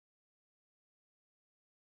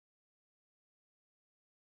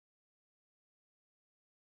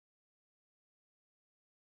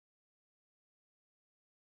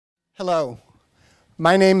Hello,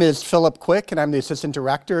 my name is Philip Quick and I'm the Assistant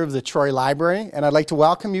Director of the Troy Library, and I'd like to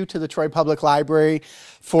welcome you to the Troy Public Library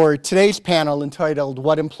for today's panel entitled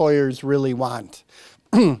What Employers Really Want.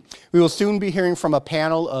 We will soon be hearing from a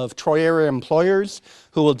panel of Troy area employers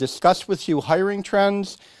who will discuss with you hiring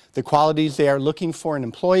trends, the qualities they are looking for in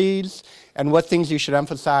employees, and what things you should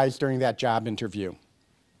emphasize during that job interview.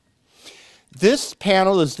 This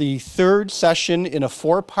panel is the third session in a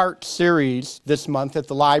four-part series this month at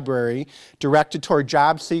the library directed toward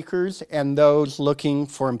job seekers and those looking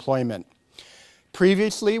for employment.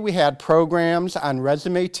 Previously, we had programs on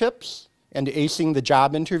resume tips and acing the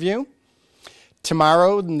job interview.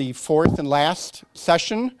 Tomorrow, in the fourth and last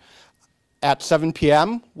session at 7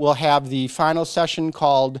 p.m., we'll have the final session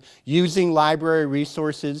called Using Library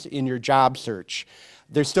Resources in Your Job Search.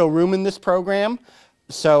 There's still room in this program,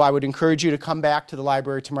 so I would encourage you to come back to the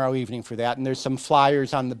library tomorrow evening for that, and there's some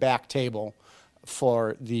flyers on the back table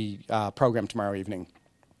for the program tomorrow evening.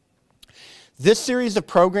 This series of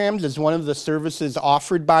programs is one of the services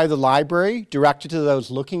offered by the library directed to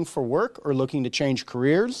those looking for work or looking to change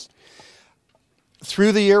careers.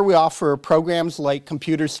 Through the year, we offer programs like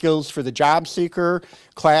computer skills for the job seeker,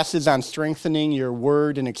 classes on strengthening your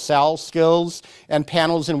Word and Excel skills, and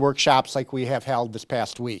panels and workshops like we have held this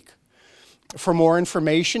past week. For more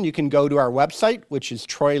information, you can go to our website, which is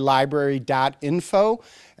troylibrary.info,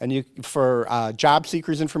 and for job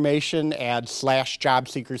seekers information, add /job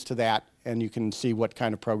seekers to that, and you can see what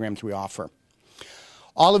kind of programs we offer.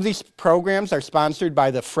 All of these programs are sponsored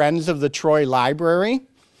by the Friends of the Troy Library.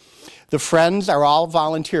 The Friends are all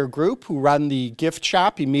volunteer group who run the gift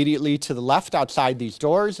shop immediately to the left outside these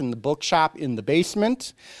doors and the bookshop in the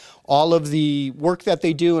basement. All of the work that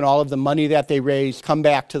they do and all of the money that they raise comes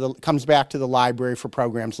back to the library for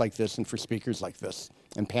programs like this and for speakers like this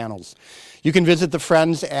and panels. You can visit the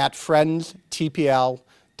Friends at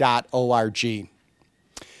friendstpl.org.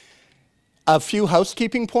 A few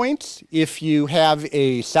housekeeping points. If you have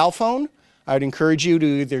a cell phone, I would encourage you to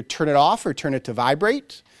either turn it off or turn it to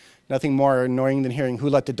vibrate. Nothing more annoying than hearing who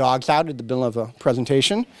let the dogs out at the middle of a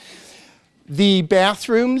presentation. The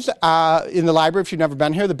bathrooms in the library, if you've never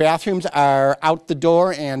been here, the bathrooms are out the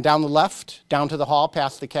door and down the left, down to the hall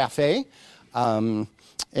past the cafe. And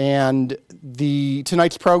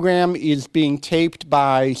tonight's program is being taped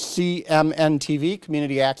by CMN TV,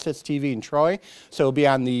 Community Access TV in Troy. So it'll be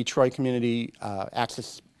on the Troy Community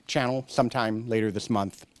Access channel sometime later this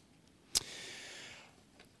month.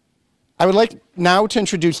 I would like now to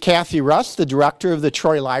introduce Kathy Russ, the director of the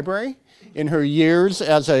Troy Library. In her years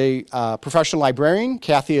as a professional librarian,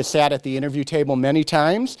 Kathy has sat at the interview table many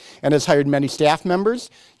times and has hired many staff members.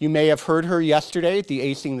 You may have heard her yesterday at the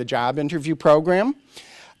Acing the Job interview program.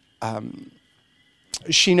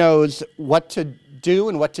 She knows what to do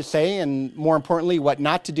and what to say, and more importantly, what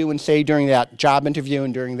not to do and say during that job interview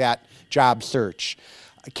and during that job search.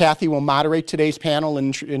 Kathy will moderate today's panel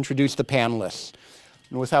and introduce the panelists.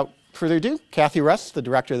 And without further ado, Kathy Russ, the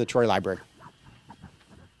director of the Troy Library.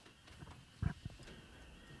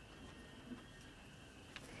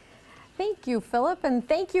 Thank you, Philip, and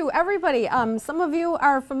thank you, everybody. Some of you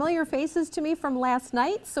are familiar faces to me from last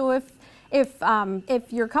night, so if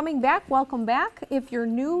you're coming back, welcome back. If you're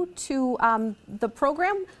new to the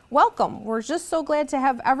program, welcome. We're just so glad to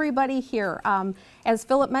have everybody here. As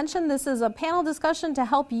Philip mentioned, this is a panel discussion to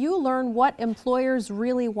help you learn what employers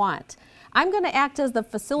really want. I'm going to act as the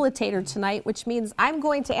facilitator tonight, which means I'm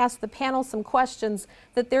going to ask the panel some questions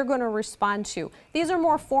that they're going to respond to. These are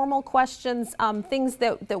more formal questions, things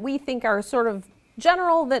that we think are sort of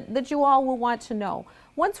general that you all will want to know.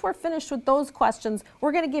 Once we're finished with those questions,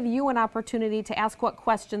 we're going to give you an opportunity to ask what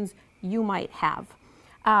questions you might have.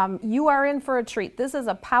 You are in for a treat. This is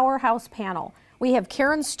a powerhouse panel. We have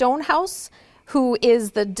Karen Stonehouse, who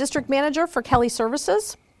is the district manager for Kelly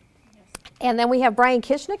Services. And then we have Brian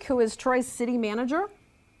Kishnick, who is Troy's city manager.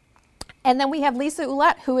 And then we have Lisa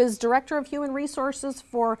Ouellette, who is director of human resources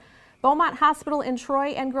for Beaumont Hospital in Troy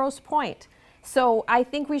and Grosse Pointe. So I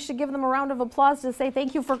think we should give them a round of applause to say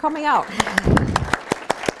thank you for coming out.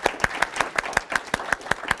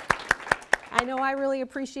 I know I really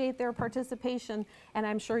appreciate their participation, and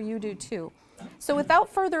I'm sure you do too. So without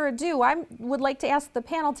further ado, I would like to ask the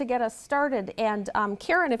panel to get us started. And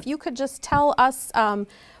Karen, if you could just tell us,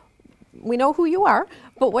 we know who you are,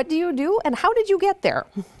 but what do you do and how did you get there?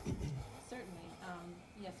 Certainly.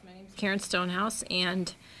 Yes, my name is Karen Stonehouse,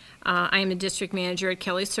 and I am a district manager at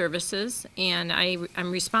Kelly Services, and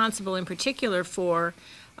I'm responsible in particular for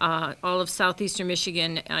all of southeastern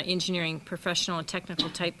Michigan engineering professional and technical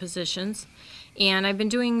type positions. And I've been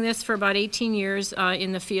doing this for about 18 years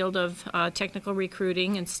in the field of technical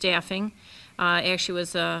recruiting and staffing. Actually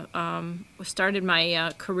started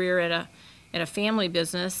my career at a family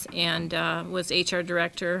business and was HR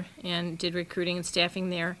director and did recruiting and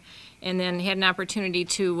staffing there, and then had an opportunity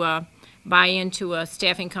to buy into a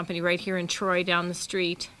staffing company right here in Troy down the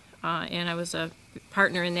street, and I was a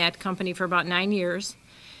partner in that company for about 9 years.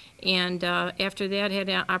 And after that, had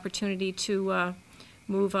an opportunity to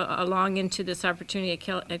move along into this opportunity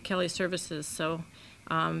at Kelly Services. So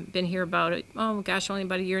been here about, only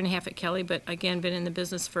about a year and a half at Kelly, but again, been in the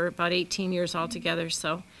business for about 18 years altogether.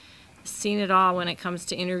 So seen it all when it comes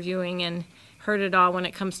to interviewing and heard it all when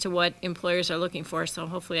it comes to what employers are looking for. So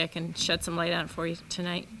hopefully I can shed some light on it for you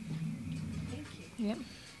tonight. Thank you. Yep.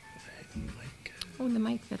 Oh, the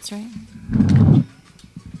mic, that's right.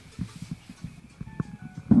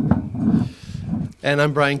 And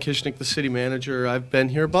I'm Brian Kishnick, the city manager. I've been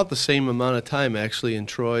here about the same amount of time, actually, in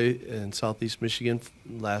Troy in Southeast Michigan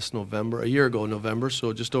last November, a year ago November,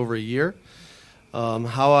 so just over a year.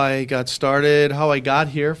 How I got started, how I got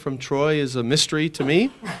here from Troy is a mystery to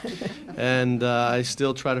me, and I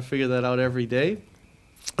still try to figure that out every day.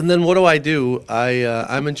 And then what do?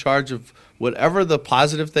 I'm in charge of whatever the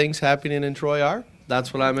positive things happening in Troy are.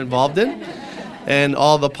 That's what I'm involved in. And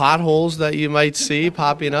all the potholes that you might see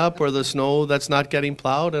popping up or the snow that's not getting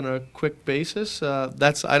plowed on a quick basis,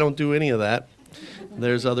 I don't do any of that.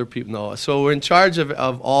 There's other people. No. So we're in charge of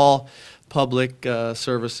all public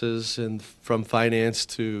services, and from finance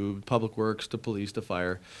to public works to police to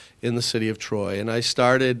fire in the city of Troy. And I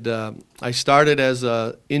started as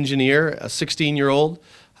an engineer, a 16-year-old.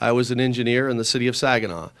 I was an engineer in the city of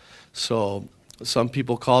Saginaw. So some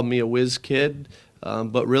people called me a whiz kid.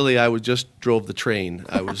 But really, I just drove the train.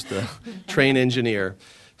 I was the train engineer.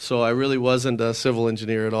 So I really wasn't a civil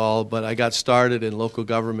engineer at all, but I got started in local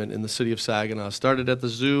government in the city of Saginaw. Started at the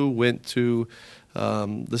zoo, went to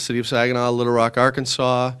the city of Saginaw, Little Rock,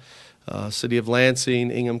 Arkansas, city of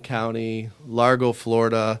Lansing, Ingham County, Largo,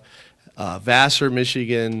 Florida, Vassar,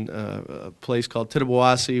 Michigan, a place called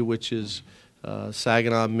Tittabawassee, which is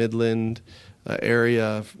Saginaw, Midland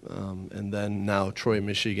area, and then now Troy,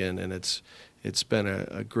 Michigan, and it's been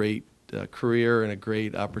a great career and a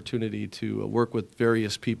great opportunity to work with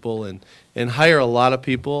various people and hire a lot of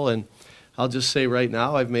people. And I'll just say right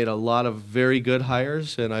now, I've made a lot of very good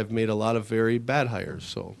hires and I've made a lot of very bad hires.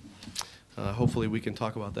 So hopefully we can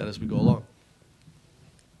talk about that as we go along.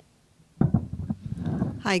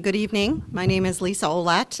 Hi, good evening. My name is Lisa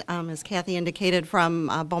Olette, as Kathy indicated,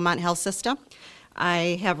 from Beaumont Health System.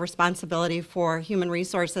 I have responsibility for human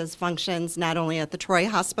resources functions not only at the Troy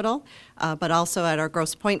Hospital, but also at our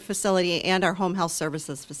Grosse Pointe facility and our home health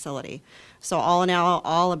services facility. So all in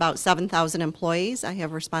all about 7,000 employees I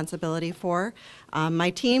have responsibility for. My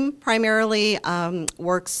team primarily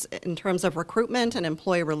works in terms of recruitment and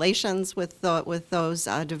employee relations with those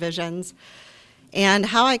divisions. And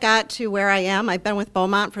how I got to where I am, I've been with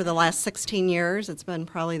Beaumont for the last 16 years. It's been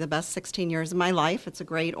probably the best 16 years of my life. It's a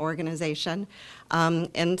great organization.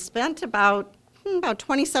 And spent about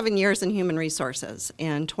 27 years in human resources,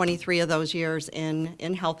 and 23 of those years in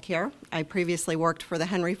healthcare. I previously worked for the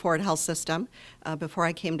Henry Ford Health System before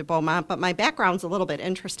I came to Beaumont, but my background's a little bit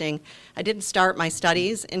interesting. I didn't start my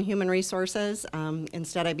studies in human resources.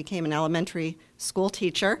 Instead, I became an elementary school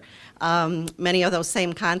teacher. Many of those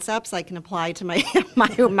same concepts I can apply to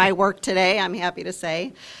my work today, I'm happy to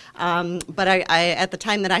say. But I at the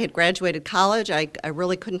time that I had graduated college, I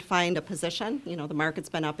really couldn't find a position. You know, the market's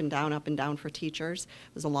been up and down for teachers.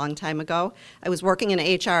 It was a long time ago. I was working in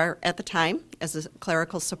HR at the time as a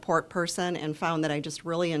clerical support person and found that I just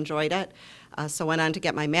really enjoyed it. So went on to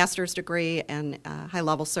get my master's degree and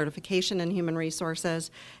high-level certification in human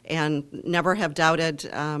resources, and never have doubted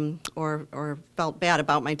or felt bad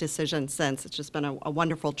about my decision since. It's just been a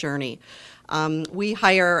wonderful journey. We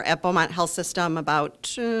hire at Beaumont Health System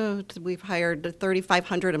we've hired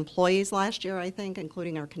 3,500 employees last year, I think,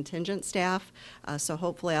 including our contingent staff. So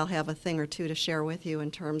hopefully I'll have a thing or two to share with you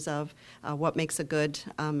in terms of what makes a good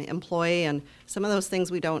employee and some of those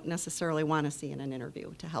things we don't necessarily want to see in an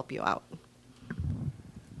interview to help you out.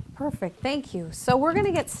 Perfect, thank you. So we're going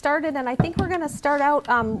to get started, and I think we're going to start out,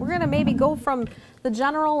 we're going to maybe go from the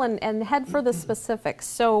general and head for the specifics.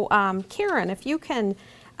 So Karen, if you can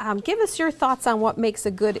give us your thoughts on what makes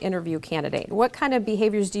a good interview candidate. What kind of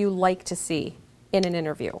behaviors do you like to see in an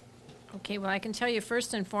interview? Okay, well, I can tell you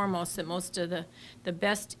first and foremost that most of the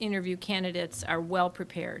best interview candidates are well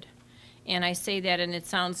prepared. And I say that, and it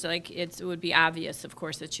sounds like it would be obvious, of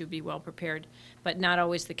course, that you'd be well prepared, but not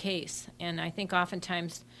always the case. And I think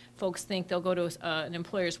oftentimes folks think they'll go to an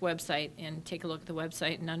employer's website and take a look at the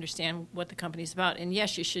website and understand what the company's about. And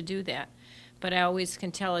yes, you should do that. But I always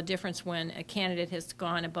can tell a difference when a candidate has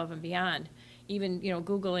gone above and beyond even,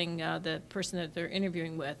 Googling the person that they're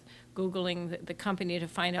interviewing with, Googling the company to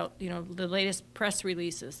find out, the latest press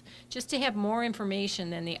releases, just to have more information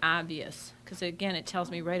than the obvious. Because again, it tells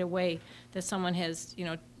me right away that someone has,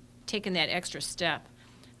 taken that extra step.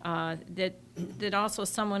 That also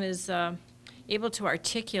someone is able to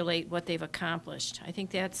articulate what they've accomplished. I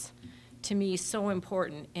think that's, to me, so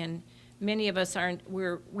important. And many of us aren't,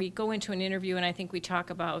 we go into an interview and I think we talk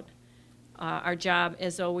about our job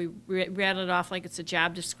as though we rattle it off like it's a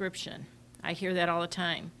job description. I hear that all the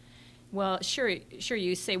time. Well, sure,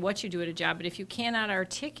 you say what you do at a job, but if you cannot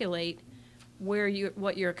articulate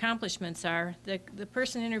what your accomplishments are, the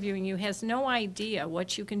person interviewing you has no idea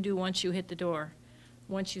what you can do once you hit the door,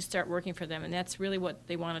 once you start working for them, and that's really what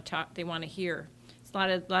they want to hear. It's a lot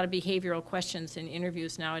of behavioral questions in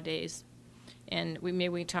interviews nowadays, and maybe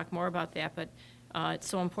we can talk more about that, but it's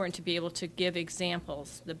so important to be able to give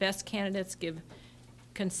examples. The best candidates give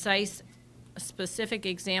concise, specific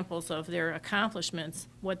examples of their accomplishments,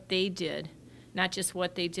 what they did, not just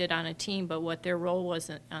what they did on a team, but what their role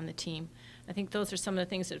was on the team. I think those are some of the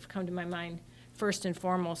things that have come to my mind first and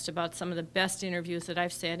foremost about some of the best interviews that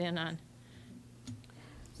I've sat in on.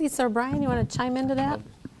 Lisa or Brian, you want to chime into that?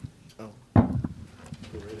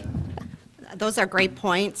 Those are great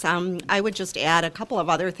points. I would just add a couple of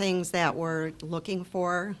other things that we're looking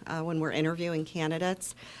for when we're interviewing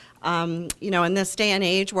candidates. In this day and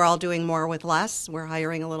age, we're all doing more with less. We're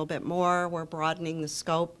hiring a little bit more. We're broadening the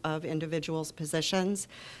scope of individuals' positions.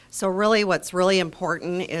 So really what's really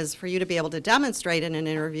important is for you to be able to demonstrate in an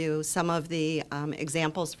interview some of the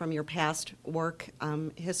examples from your past work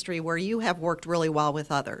history where you have worked really well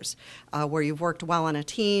with others, where you've worked well on a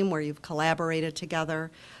team, where you've collaborated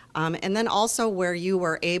together, and then also where you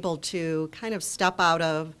were able to kind of step out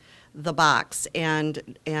of the box and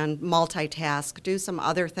multitask, do some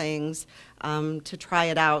other things to try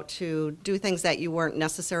it out, to do things that you weren't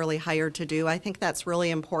necessarily hired to do. I think that's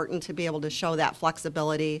really important to be able to show that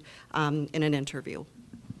flexibility in an interview.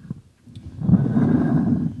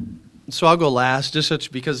 So I'll go last,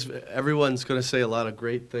 just because everyone's going to say a lot of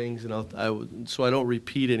great things, and so I don't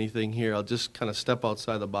repeat anything here. I'll just kind of step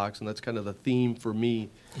outside the box, and that's kind of the theme for me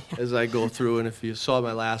as I go through. And if you saw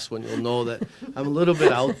my last one, you'll know that I'm a little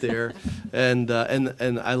bit out there, and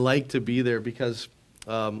I like to be there because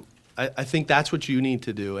I think that's what you need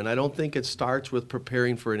to do. And I don't think it starts with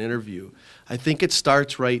preparing for an interview. I think it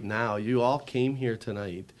starts right now. You all came here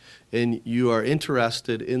tonight, and you are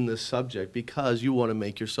interested in this subject because you want to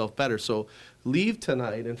make yourself better. So leave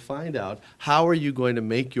tonight and find out how are you going to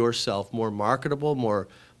make yourself more marketable, more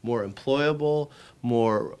employable,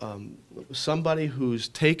 more somebody who's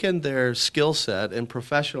taken their skill set and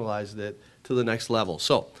professionalized it to the next level.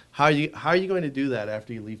 So how are you going to do that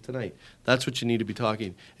after you leave tonight? That's what you need to be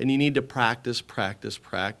talking. And you need to practice, practice,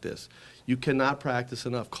 practice. You cannot practice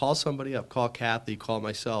enough. Call somebody up. Call Kathy. Call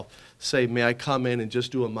myself. Say, may I come in and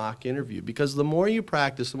just do a mock interview? Because the more you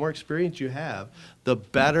practice, the more experience you have, the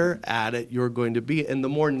better at it you're going to be, and the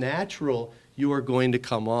more natural you are going to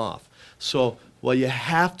come off. So, well, you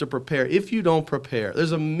have to prepare. If you don't prepare,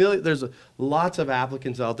 there's lots of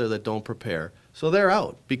applicants out there that don't prepare. So they're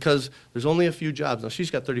out because there's only a few jobs. Now, she's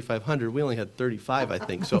got 3,500. We only had 35, I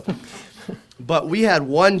think. So, but we had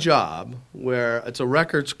one job where it's a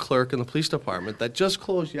records clerk in the police department that just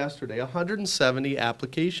closed yesterday, 170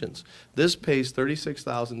 applications. This pays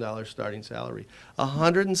 $36,000 starting salary.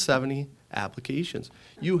 170 applications.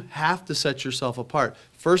 You have to set yourself apart.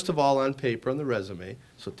 First of all, on paper, on the resume.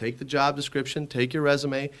 So take the job description, take your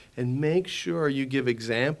resume, and make sure you give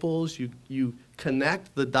examples, you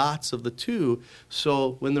connect the dots of the two,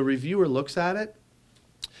 so when the reviewer looks at it,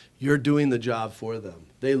 you're doing the job for them.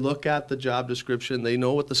 They look at the job description, they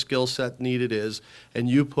know what the skill set needed is, and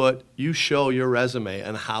you show your resume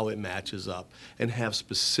and how it matches up, and have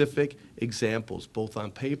specific examples, both on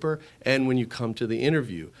paper and when you come to the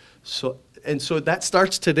interview. So that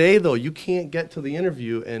starts today, though. You can't get to the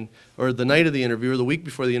interview or the night of the interview or the week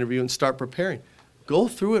before the interview and start preparing. Go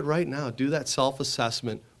through it right now. Do that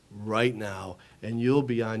self-assessment right now, and you'll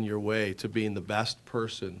be on your way to being the best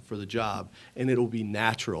person for the job, and it'll be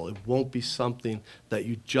natural. It won't be something that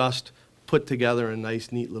you just put together in a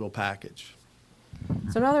nice, neat little package.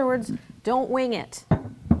 So in other words, don't wing it.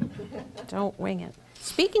 Don't wing it.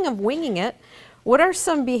 Speaking of winging it, what are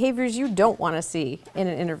some behaviors you don't want to see in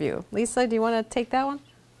an interview? Lisa, do you want to take that one?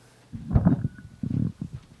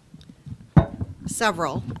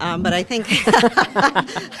 Several, but I think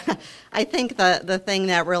I think the thing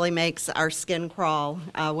that really makes our skin crawl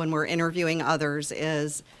when we're interviewing others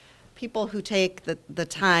is people who take the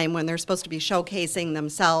time when they're supposed to be showcasing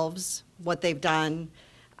themselves, what they've done,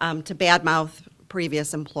 to badmouth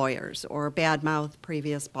previous employers or badmouth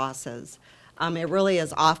previous bosses. It really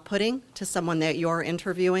is off-putting to someone that you're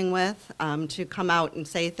interviewing with to come out and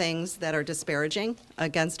say things that are disparaging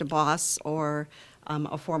against a boss or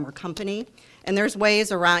a former company. And there's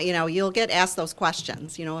ways around, you'll get asked those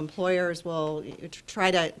questions. Employers will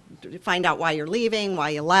try to find out why you're leaving, why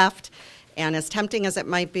you left. And as tempting as it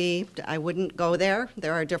might be, I wouldn't go there.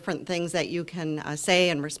 There are different things that you can say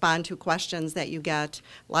and respond to questions that you get.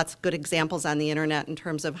 Lots of good examples on the internet in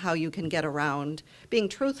terms of how you can get around being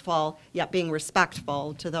truthful, yet being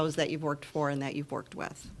respectful to those that you've worked for and that you've worked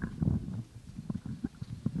with.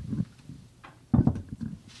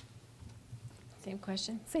 Same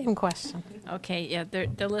question? Same question. Okay, yeah,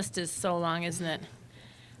 the list is so long, isn't it?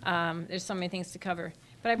 There's so many things to cover.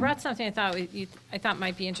 But I brought something I thought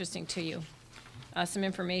might be interesting to you, some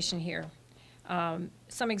information here.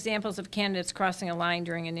 Some examples of candidates crossing a line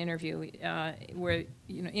during an interview where,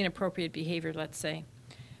 inappropriate behavior, let's say.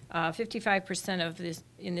 55% of this,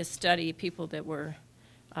 in this study, people that were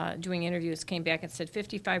doing interviews came back and said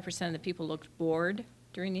 55% of the people looked bored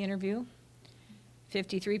during the interview.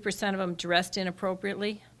 53% of them dressed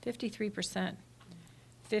inappropriately, 53%.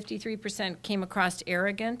 53% came across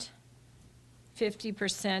arrogant.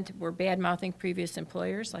 50% were bad-mouthing previous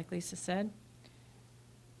employers, like Lisa said.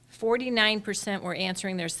 49% were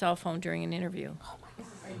answering their cell phone during an interview.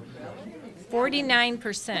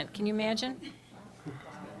 49%, can you imagine?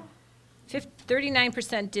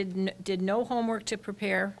 39% did no homework to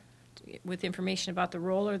prepare with information about the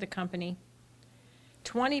role or the company.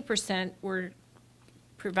 20% were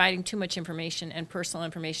providing too much information and personal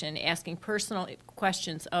information and asking personal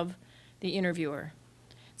questions of the interviewer.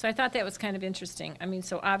 So I thought that was kind of interesting.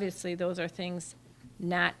 So obviously those are things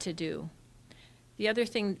not to do. The other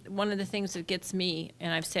thing, one of the things that gets me,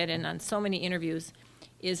 and I've said in on so many interviews,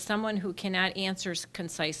 is someone who cannot answer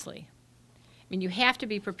concisely. You have to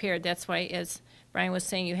be prepared. That's why, as Brian was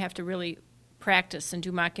saying, you have to really practice and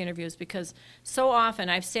do mock interviews, because so often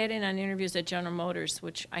I've sat in on interviews at General Motors,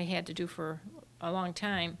 which I had to do for a long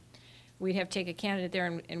time. We'd have to take a candidate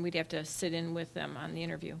there and we'd have to sit in with them on the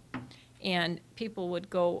interview. And people would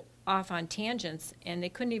go off on tangents, and they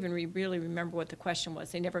couldn't even really remember what the question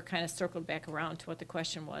was. They never kind of circled back around to what the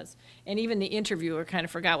question was. And even the interviewer kind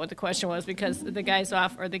of forgot what the question was because the guy's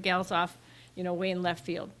off or the gal's off, way in left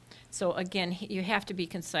field. So again, you have to be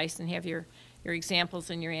concise and have your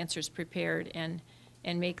examples and your answers prepared and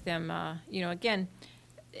make them, again,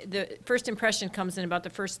 the first impression comes in about the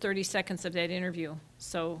first 30 seconds of that interview.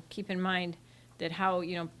 So keep in mind that how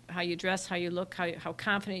you dress, how you look, how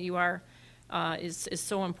confident you are is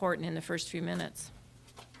so important in the first few minutes.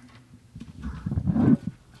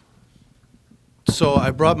 So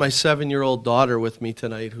I brought my 7-year-old daughter with me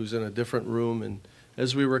tonight, who's in a different room, and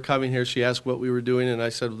as we were coming here, she asked what we were doing, and I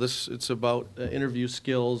said, it's about interview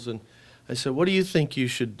skills, and I said, what do you think you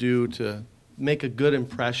should do to make a good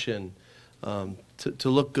impression, to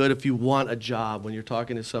look good if you want a job when you're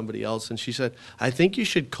talking to somebody else? And she said, I think you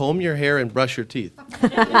should comb your hair and brush your teeth.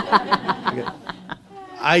 Okay.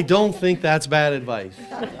 I don't think that's bad advice.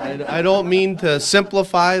 I don't mean to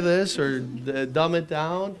simplify this or dumb it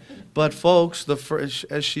down, but folks,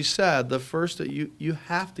 as she said, the first you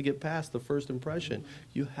have to get past the first impression.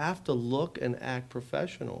 You have to look and act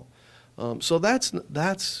professional. So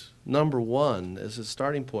that's number one as a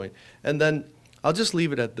starting point. And then I'll just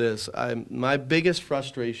leave it at this. My biggest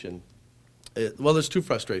frustration, there's two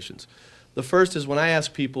frustrations. The first is when I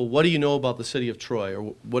ask people, what do you know about the city of Troy,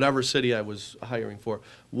 or whatever city I was hiring for?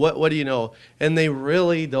 What do you know? And they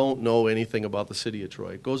really don't know anything about the city of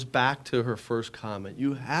Troy. It goes back to her first comment.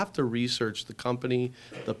 You have to research the company,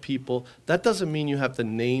 the people. That doesn't mean you have to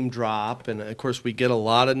name drop, and of course we get a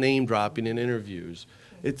lot of name dropping in interviews.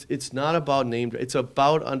 It's not about it's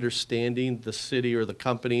about understanding the city or the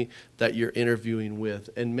company that you're interviewing with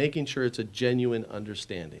and making sure it's a genuine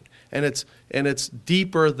understanding. And it's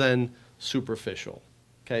deeper than superficial.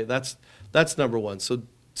 Okay, that's number one. So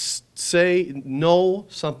know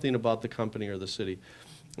something about the company or the city.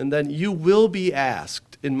 And then you will be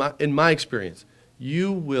asked, in my experience,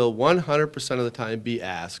 you will 100% of the time be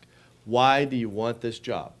asked, why do you want this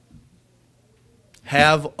job?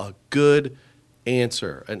 Have a good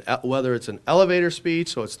answer, and whether it's an elevator speech,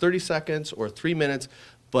 so it's 30 seconds or 3 minutes,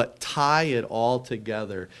 but tie it all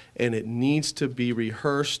together, and it needs to be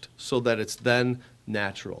rehearsed so that it's then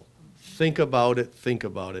natural. Think about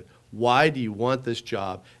it. Why do you want this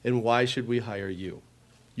job, and why should we hire you?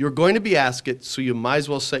 You're going to be asked it, so you might as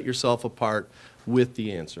well set yourself apart with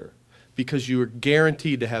the answer, because you are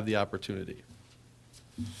guaranteed to have the opportunity.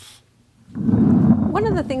 One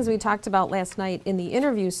of the things we talked about last night in the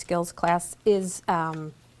interview skills class is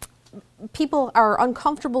people are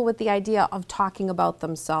uncomfortable with the idea of talking about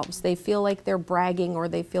themselves. They feel like they're bragging, or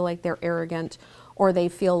they feel like they're arrogant, or they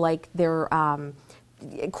feel like they're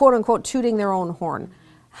quote unquote tooting their own horn.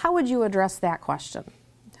 How would you address that question?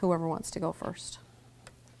 Whoever wants to go first.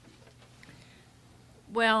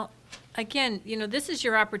 Well, again, this is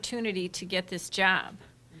your opportunity to get this job.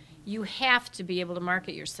 You have to be able to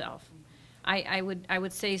market yourself. I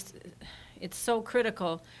would say it's so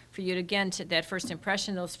critical for you to, again, to that first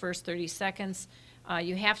impression, those first 30 seconds.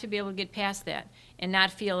 You have to be able to get past that and not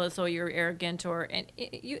feel as though you're arrogant, or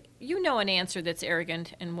you know an answer that's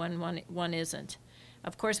arrogant and one isn't.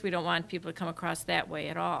 Of course, we don't want people to come across that way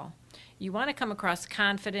at all. You want to come across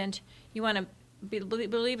confident. You want to,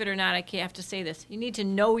 believe it or not, I have to say this, you need to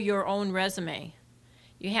know your own resume.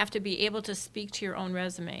 You have to be able to speak to your own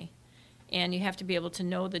resume, and you have to be able to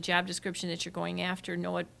know the job description that you're going after,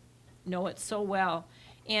 know it so well.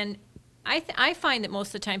 And I find that most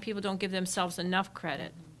of the time people don't give themselves enough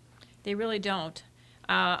credit. They really don't.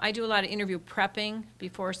 I do a lot of interview prepping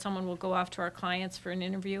before someone will go off to our clients for an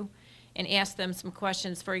interview, and ask them some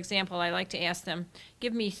questions. For example, I like to ask them,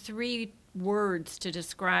 give me 3 words to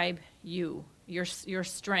describe you, your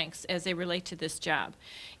strengths as they relate to this job.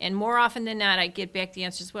 And more often than not, I get back the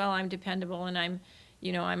answers, well, I'm dependable, and I'm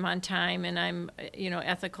on time, and I'm,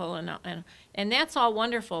 ethical, and that's all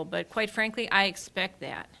wonderful, but quite frankly, I expect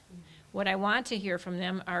that. What I want to hear from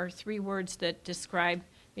them are 3 words that describe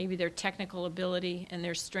maybe their technical ability and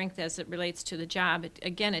their strength as it relates to the job.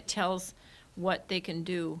 It tells what they can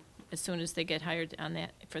do as soon as they get hired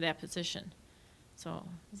for that position. So,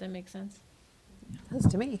 does that make sense? It does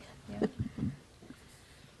to me. Yeah.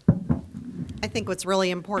 I think what's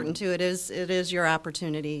really important too, it is your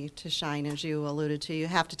opportunity to shine, as you alluded to. You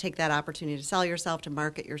have to take that opportunity to sell yourself, to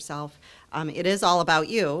market yourself. It is all about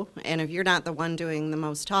you, and if you're not the one doing the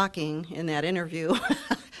most talking in that interview,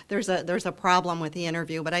 there's a problem with the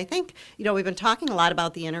interview. But I think, we've been talking a lot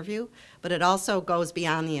about the interview, but it also goes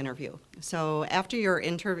beyond the interview. So after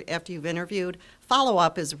you've interviewed,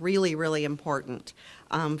 follow-up is really, really important.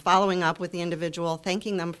 Following up with the individual,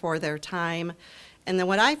 thanking them for their time. And then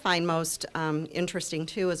what I find most interesting,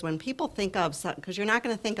 too, is when people think of, because you're not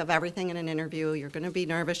going to think of everything in an interview. You're going to be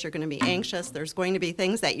nervous. You're going to be anxious. There's going to be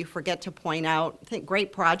things that you forget to point out,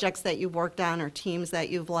 great projects that you've worked on or teams that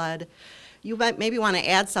you've led. You might maybe want to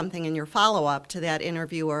add something in your follow-up to that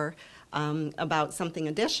interviewer about something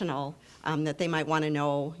additional that they might want to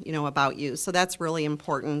know, about you. So that's really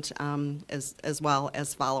important as well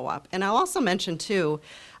as follow-up. And I'll also mention, too,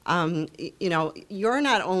 you're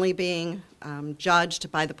not only being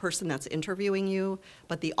judged by the person that's interviewing you,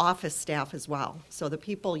 but the office staff as well. So the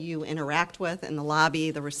people you interact with in the lobby,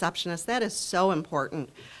 the receptionist, that is so important.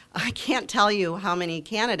 I can't tell you how many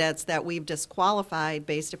candidates that we've disqualified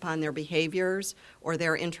based upon their behaviors or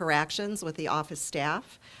their interactions with the office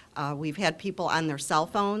staff. We've had people on their cell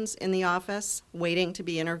phones in the office waiting to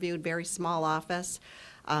be interviewed, very small office,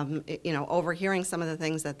 overhearing some of the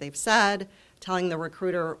things that they've said, telling the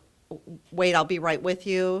recruiter, wait, I'll be right with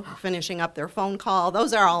you, finishing up their phone call.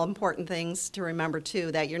 Those are all important things to remember,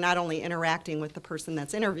 too, that you're not only interacting with the person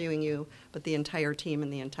that's interviewing you, but the entire team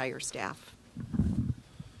and the entire staff.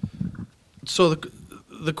 So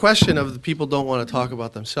the question of the people don't want to talk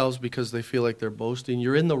about themselves because they feel like they're boasting,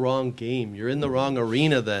 you're in the wrong game. You're in the wrong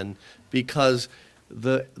arena then, because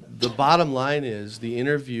the bottom line is the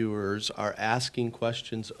interviewers are asking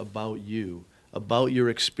questions about you, about your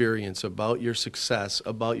experience, about your success,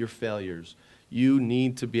 about your failures. You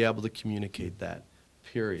need to be able to communicate that,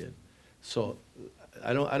 period. So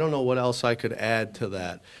I don't know what else I could add to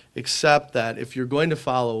that, except that if you're going to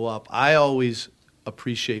follow up, I always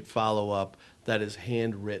appreciate follow-up that is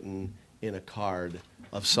handwritten in a card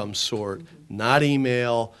of some sort, not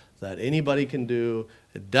email, that anybody can do,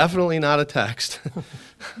 definitely not a text.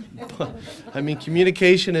 But,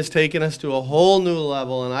 communication has taken us to a whole new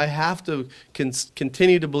level, and I have to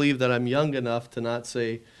continue to believe that I'm young enough to not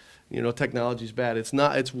say, technology's bad. It's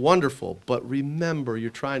not. It's wonderful, but remember,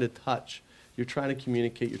 you're trying to touch, you're trying to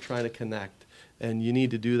communicate, you're trying to connect, and you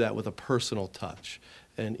need to do that with a personal touch.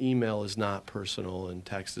 And email is not personal, and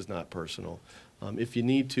text is not personal. If you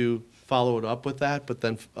need to, follow it up with that, but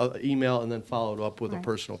then email and then follow it up with a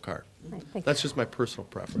personal card. Right. That's just my personal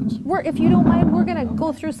preference. If you don't mind, we're going to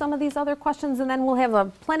go through some of these other questions, and then we'll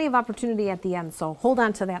have plenty of opportunity at the end, so hold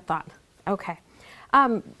on to that thought. Okay.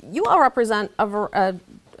 You all represent a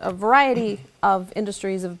variety of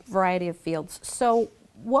industries, a variety of fields. So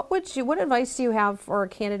what advice do you have for a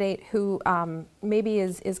candidate who maybe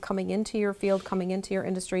is coming into your field, coming into your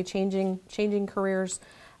industry, changing careers,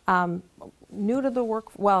 new to the work?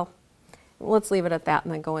 Well, let's leave it at that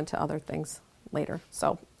and then go into other things later.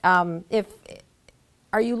 So if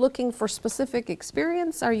are you looking for specific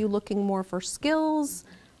experience? Are you looking more for skills?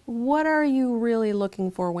 What are you really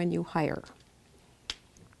looking for when you hire?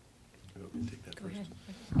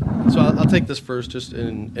 So I'll take this first, just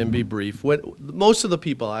and be brief. Most of the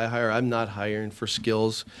people I hire, I'm not hiring for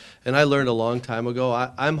skills, and I learned a long time ago.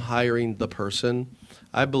 I'm hiring the person.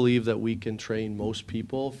 I believe that we can train most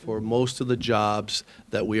people for most of the jobs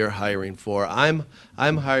that we are hiring for. I'm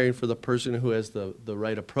hiring for the person who has the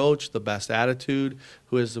right approach, the best attitude,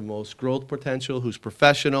 who has the most growth potential, who's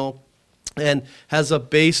professional, and has a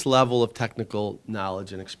base level of technical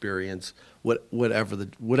knowledge and experience, whatever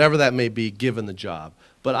that may be, given the job.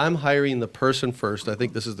 But I'm hiring the person first. I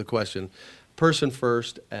think this is the question. Person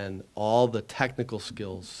first, and all the technical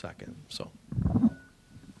skills second. So.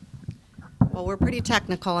 Well, we're pretty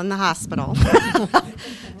technical in the hospital.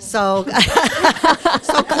 so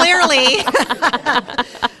clearly,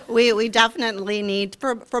 we definitely need,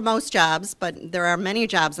 for most jobs, but there are many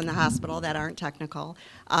jobs in the hospital that aren't technical.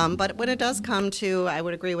 But when it does come to, I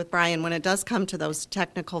would agree with Brian, when it does come to those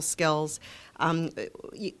technical skills,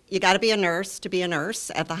 you got to be a nurse to be a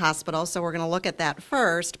nurse at the hospital, so we're going to look at that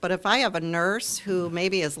first. But if I have a nurse who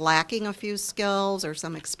maybe is lacking a few skills or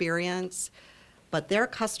some experience, but their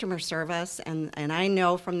customer service, and I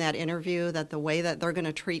know from that interview that the way that they're going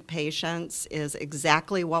to treat patients is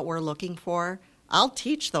exactly what we're looking for, I'll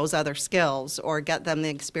teach those other skills or get them the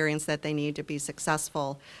experience that they need to be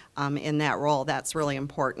successful in that role. That's really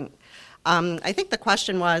important. I think the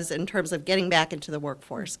question was in terms of getting back into the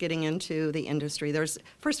workforce, getting into the industry.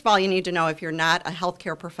 First of all, you need to know if you're not a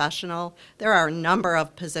healthcare professional, there are a number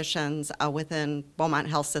of positions within Beaumont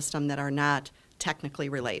Health System that are not technically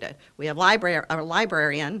related. We have a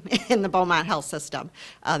librarian in the Beaumont Health System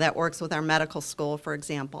that works with our medical school, for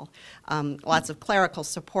example. Lots of clerical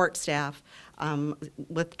support staff.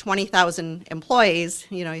 With 20,000 employees,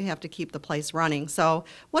 you have to keep the place running. So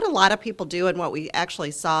what a lot of people do, and what we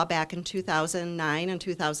actually saw back in 2009 and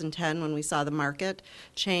 2010 when we saw the market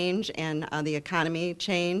change and the economy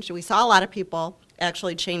change, we saw a lot of people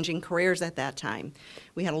actually changing careers at that time.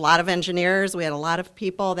 We had a lot of engineers, we had a lot of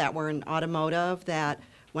people that were in automotive that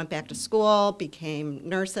went back to school, became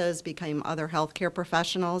nurses, became other healthcare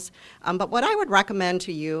professionals. But what I would recommend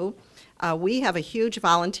to you, we have a huge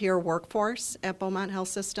volunteer workforce at Beaumont Health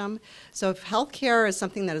System. So if healthcare is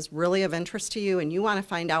something that is really of interest to you and you want to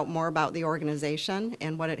find out more about the organization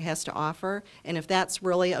and what it has to offer, and if that's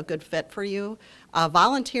really a good fit for you,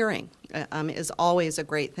 volunteering is always a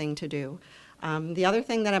great thing to do. The other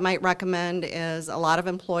thing that I might recommend is a lot of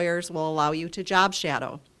employers will allow you to job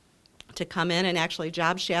shadow, to come in and actually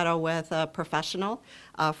job shadow with a professional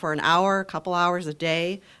for an hour, a couple hours a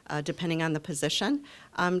day, depending on the position.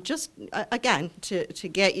 Again, to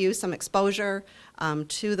get you some exposure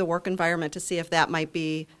to the work environment to see if that might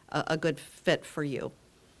be a good fit for you.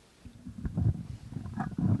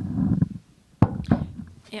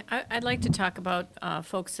 Yeah, I'd like to talk about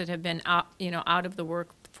folks that have been out of the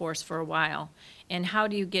workforce for a while, and how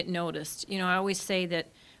do you get noticed? I always say that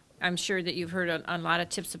I'm sure that you've heard a lot of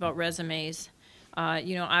tips about resumes.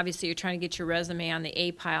 Obviously you're trying to get your resume on the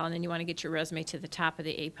A pile, and then you want to get your resume to the top of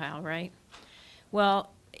the A pile, right?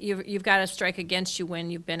 Well, you've got to strike against you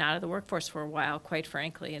when you've been out of the workforce for a while, quite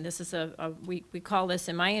frankly. And this is we call this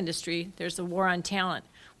in my industry, there's a war on talent.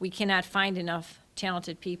 We cannot find enough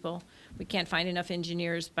talented people. We can't find enough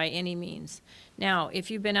engineers by any means. Now,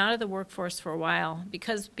 if you've been out of the workforce for a while,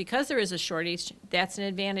 because there is a shortage, that's an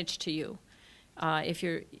advantage to you. If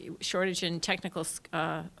you're shortage in technical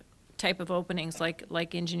type of openings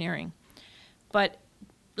like engineering. But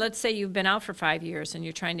let's say you've been out for 5 years and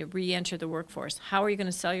you're trying to re-enter the workforce. How are you going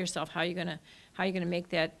to sell yourself? How are you going to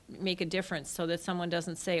make a difference so that someone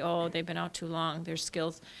doesn't say, oh, they've been out too long, their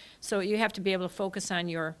skills. So you have to be able to focus on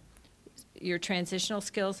your transitional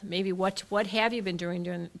skills. Maybe what have you been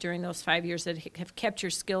doing during those 5 years that have kept your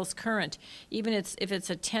skills current? Even if it's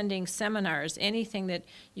attending seminars, anything that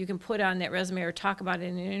you can put on that resume or talk about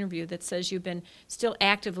in an interview that says you've been still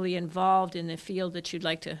actively involved in the field that you'd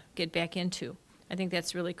like to get back into. I think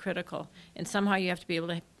that's really critical. And somehow you have to be able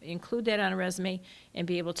to include that on a resume and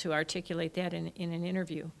be able to articulate that in an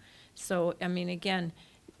interview. So, I mean, again,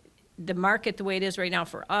 the market the way it is right now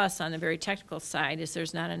for us on the very technical side is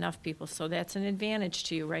there's not enough people, so that's an advantage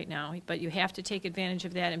to you right now. But you have to take advantage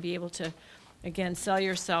of that and be able to, again, sell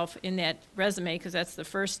yourself in that resume, because that's the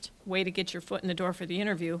first way to get your foot in the door for the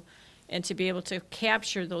interview, and to be able to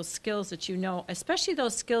capture those skills that you know, especially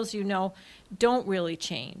those skills you know don't really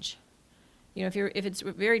change. If it's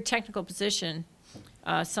a very technical position,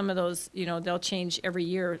 some of those, they'll change every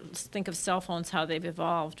year. Think of cell phones, how they've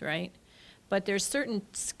evolved, right? but there's certain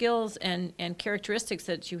skills and characteristics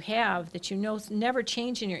that you have that you know never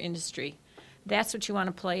change in your industry. That's what you want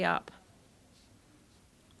to play up.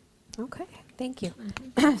 Okay, thank you.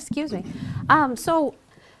 Excuse me. So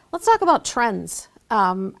let's talk about trends.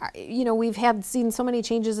 You know, we've seen so many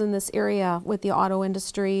changes in this area with the auto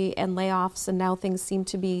industry and layoffs, and now things seem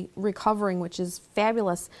to be recovering, which is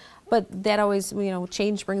fabulous. But that always, you know,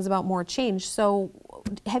 change brings about more change. So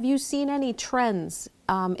have you seen any trends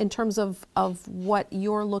in terms of what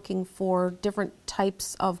you're looking for, different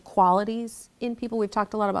types of qualities in people? We've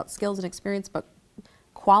talked a lot about skills and experience, but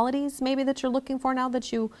qualities maybe that you're looking for now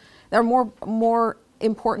that are more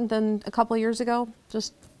important than a couple of years ago?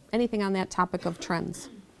 Just anything on that topic of trends.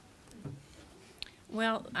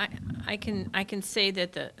 Well, I can say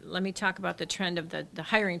that let me talk about the trend of the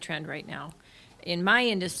hiring trend right now. In my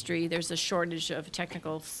industry, there's a shortage of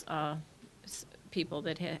technical people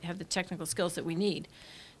that have the technical skills that we need.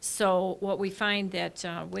 So what we find that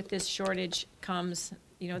with this shortage comes,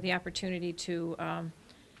 you know, the opportunity to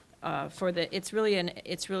it's really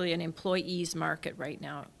an employees market right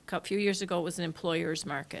now. A few years ago, it was an employers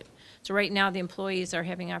market. So right now, the employees are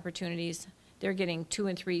having opportunities. They're getting 2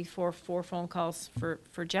 and 3, 4 phone calls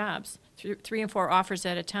for jobs, 3 and 4 offers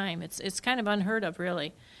at a time. It's kind of unheard of,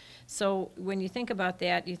 really. So when you think about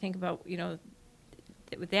that, you think about, you know,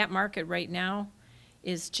 that market right now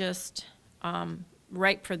is just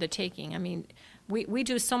ripe for the taking. I mean, we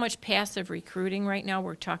do so much passive recruiting right now.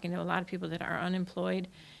 We're talking to a lot of people that are unemployed,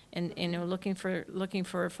 and you know, looking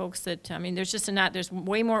for folks that, I mean, there's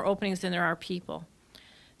way more openings than there are people.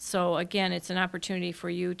 So again, it's an opportunity for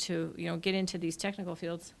you to, you know, get into these technical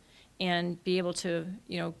fields and be able to,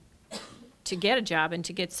 you know, to get a job and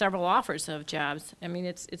to get several offers of jobs. I mean,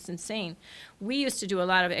 it's insane. We used to do a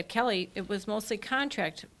lot of, at Kelly, it was mostly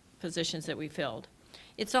contract positions that we filled.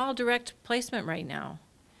 It's all direct placement right now.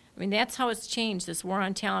 I mean, that's how it's changed. This war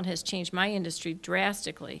on talent has changed my industry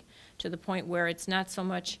drastically to the point where it's not so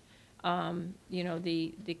much, you know,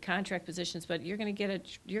 the contract positions, but you're going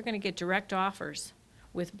to get direct offers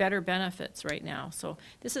with better benefits right now. So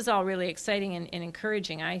this is all really exciting and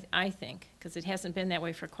encouraging, I think, because it hasn't been that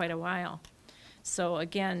way for quite a while. So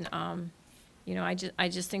again, you know, I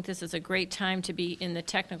just think this is a great time to be in the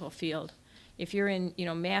technical field. If you're in, you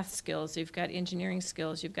know, math skills, you've got engineering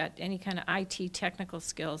skills, you've got any kind of IT technical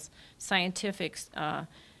skills, scientifics,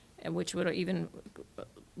 which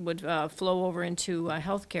would flow over into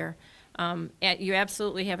healthcare. You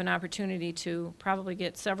absolutely have an opportunity to probably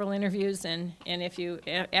get several interviews, and if you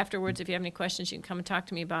afterwards, if you have any questions, you can come and talk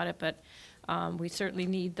to me about it. But we certainly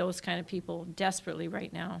need those kind of people desperately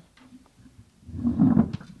right now.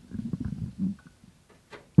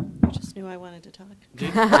 You just knew I wanted to talk.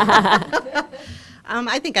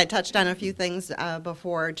 I think I touched on a few things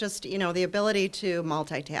before. Just, you know, the ability to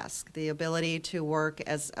multitask, the ability to work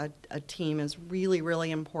as a team is really,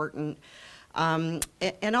 really important.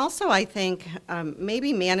 And also, I think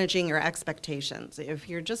maybe managing your expectations. If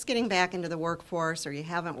you're just getting back into the workforce or you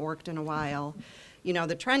haven't worked in a while, you know,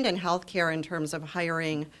 the trend in healthcare in terms of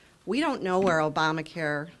hiring, we don't know where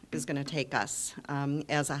Obamacare is going to take us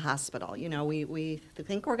as a hospital. You know, we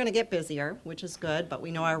think we're going to get busier, which is good, but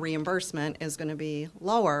we know our reimbursement is going to be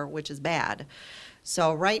lower, which is bad.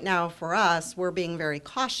 So right now for us, we're being very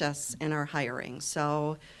cautious in our hiring.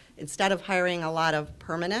 So instead of hiring a lot of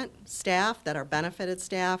permanent staff that are benefited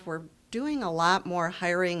staff, we're doing a lot more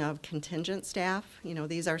hiring of contingent staff. You know,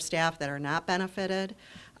 these are staff that are not benefited,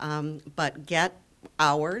 but get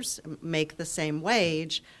hours, make the same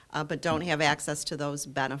wage, but don't have access to those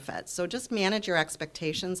benefits. So just manage your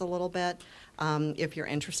expectations a little bit. If you're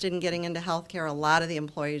interested in getting into healthcare, a lot of the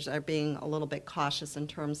employees are being a little bit cautious in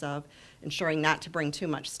terms of ensuring not to bring too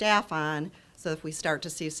much staff on. So if we start to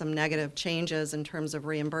see some negative changes in terms of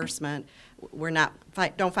reimbursement,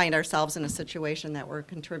 don't find ourselves in a situation that we're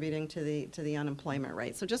contributing to the unemployment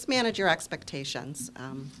rate. So just manage your expectations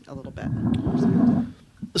a little bit.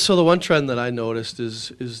 So the one trend that I noticed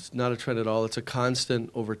is not a trend at all. It's a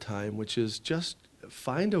constant over time, which is just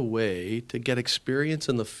find a way to get experience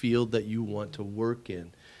in the field that you want to work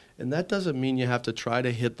in. And that doesn't mean you have to try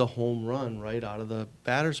to hit the home run right out of the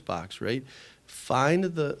batter's box, right? Find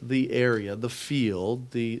the area, the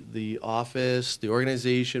field, the office, the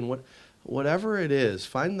organization, whatever it is.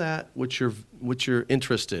 Find that what you're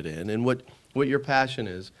interested in and what your passion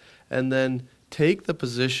is, and then take the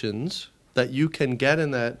positions that you can get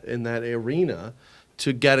in that arena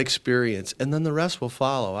to get experience, and then the rest will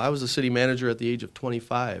follow. I was a city manager at the age of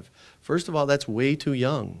 25. First of all, that's way too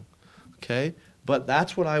young, okay? But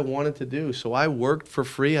that's what I wanted to do. So I worked for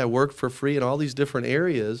free. I worked for free in all these different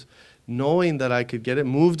areas, knowing that I could get it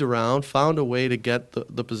moved around, found a way to get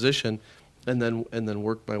the position, and then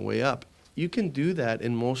work my way up. You can do that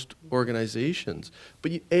in most organizations,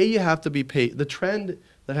 but you have to be patient. The trend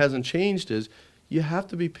that hasn't changed is you have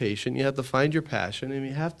to be patient. You have to find your passion, and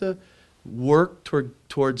you have to work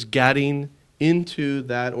towards getting into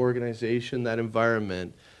that organization, that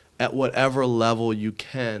environment, at whatever level you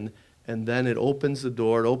can, and then it opens the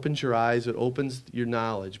door, it opens your eyes, it opens your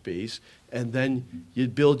knowledge base, and then you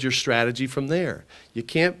build your strategy from there. You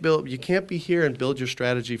can't be here and build your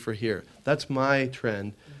strategy for here. That's my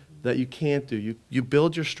trend that you can't do. You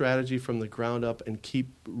build your strategy from the ground up and keep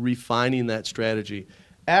refining that strategy.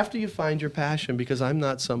 After you find your passion, because I'm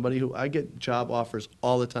not somebody who, I get job offers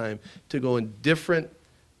all the time to go in different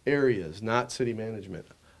areas, not city management.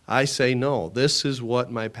 I say, no, this is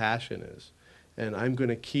what my passion is. And I'm going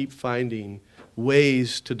to keep finding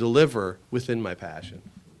ways to deliver within my passion.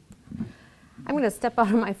 I'm going to step out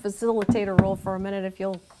of my facilitator role for a minute, if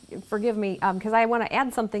you'll forgive me, because I want to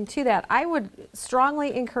add something to that. I would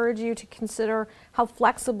strongly encourage you to consider how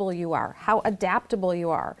flexible you are, how adaptable you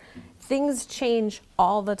are. Things change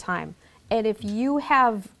all the time. And if you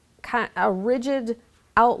have a rigid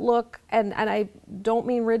outlook, and I don't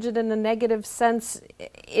mean rigid in a negative sense,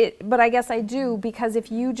 but I guess I do, because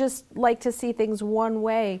if you just like to see things one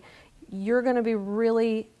way, you're going to be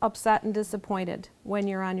really upset and disappointed when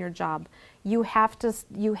you're on your job. You have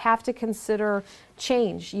to consider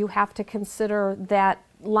change. You have to consider that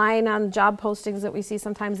line on job postings that we see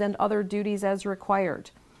sometimes, and other duties as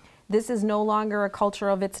required. This is no longer a culture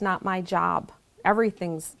of it's not my job.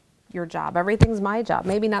 Everything's your job. Everything's my job.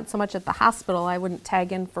 Maybe not so much at the hospital. I wouldn't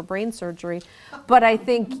tag in for brain surgery. But I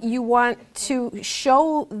think you want to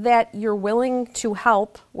show that you're willing to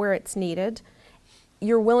help where it's needed.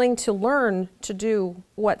 You're willing to learn to do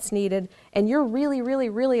what's needed. And you're really, really,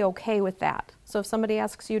 really okay with that. So if somebody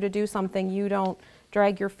asks you to do something, you don't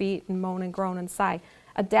drag your feet and moan and groan and sigh.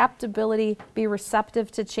 Adaptability, be receptive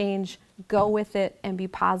to change, go with it, and be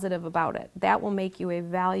positive about it. That will make you a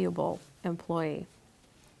valuable employee.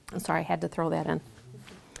 I'm sorry, I had to throw that in.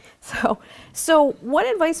 So what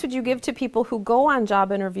advice would you give to people who go on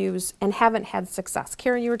job interviews and haven't had success?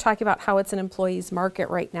 Karen, you were talking about how it's an employee's market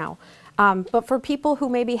right now. But for people who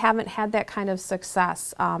maybe haven't had that kind of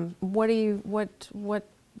success, what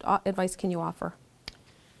advice can you offer?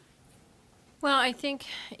 Well, I think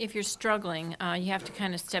if you're struggling, you have to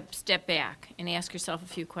kind of step back and ask yourself a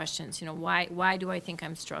few questions. You know, why do I think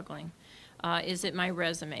I'm struggling? Is it my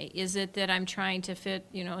resume? Is it that I'm trying to fit,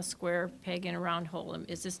 a square peg in a round hole?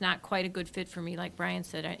 Is this not quite a good fit for me, like Brian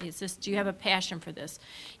said? Do you have a passion for this?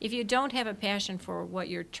 If you don't have a passion for what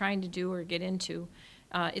you're trying to do or get into,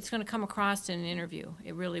 it's going to come across in an interview.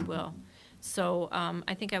 It really will. So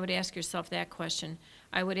I think I would ask yourself that question.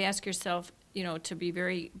 I would ask yourself, to be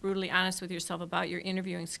very brutally honest with yourself about your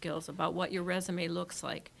interviewing skills, about what your resume looks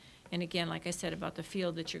like. And again, like I said, about the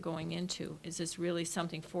field that you're going into. Is this really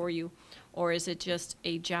something for you, or is it just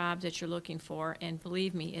a job that you're looking for? And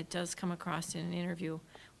believe me, it does come across in an interview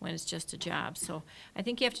when it's just a job. So I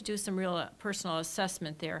think you have to do some real personal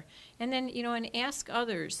assessment there. And then, and ask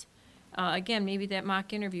others, again, maybe that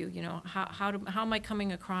mock interview, how am I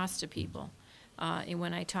coming across to people? And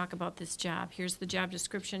when I talk about this job, here's the job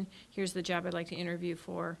description, here's the job I'd like to interview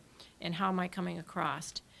for, and how am I coming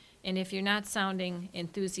across? And if you're not sounding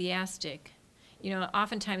enthusiastic,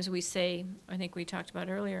 oftentimes we say, I think we talked about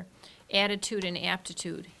earlier, attitude and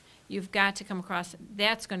aptitude. You've got to come across,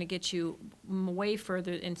 that's going to get you way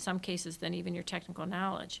further in some cases than even your technical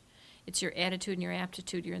knowledge. It's your attitude and your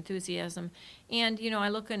aptitude, your enthusiasm. And, I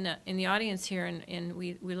look in the audience here, and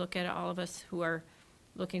we look at all of us who are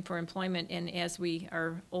looking for employment, and as we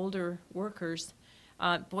are older workers,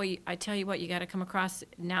 boy, I tell you what, you got to come across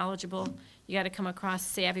knowledgeable. You got to come across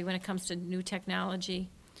savvy when it comes to new technology.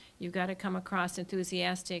 You've got to come across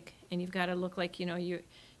enthusiastic, and you've got to look like,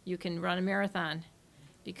 you can run a marathon,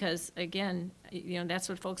 because, again, that's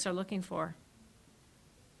what folks are looking for.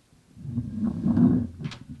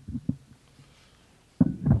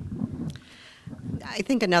 I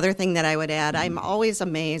think another thing that I would add, I'm always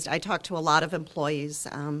amazed. I talk to a lot of employees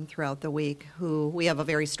throughout the week we have a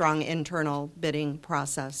very strong internal bidding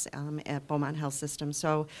process at Beaumont Health System.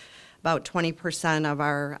 So about 20% of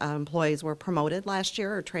our employees were promoted last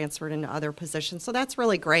year or transferred into other positions. So that's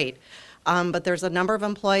really great. But there's a number of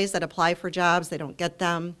employees that apply for jobs, they don't get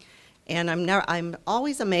them. And I'm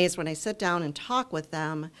always amazed when I sit down and talk with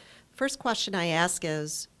them. First question I ask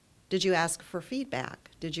is, did you ask for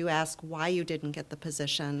feedback? Did you ask why you didn't get the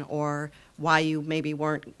position, or why you maybe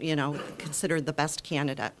weren't, considered the best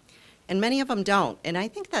candidate? and many of them don't. And I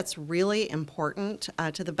think that's really important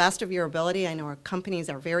to the best of your ability. I know our companies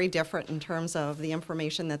are very different in terms of the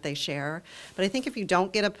information that they share. But I think if you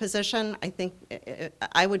don't get a position, I think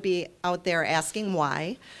I would be out there asking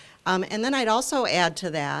why. And then I'd also add to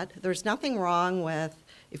that, there's nothing wrong with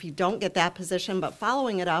if you don't get that position, but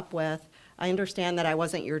following it up with, I understand that I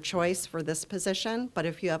wasn't your choice for this position, but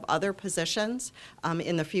if you have other positions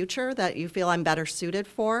in the future that you feel I'm better suited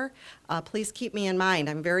for, please keep me in mind.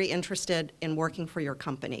 I'm very interested in working for your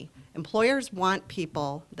company. Employers want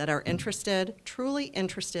people that are interested, truly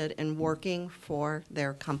interested in working for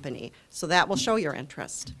their company. So that will show your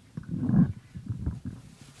interest.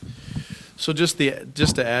 So just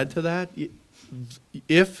to add to that,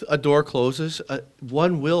 if a door closes,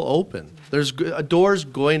 one will open. There's a door's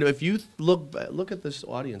going to. If you look at this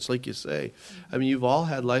audience, like you say, I mean, you've all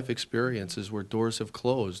had life experiences where doors have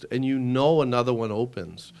closed, and you know another one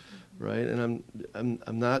opens, right? And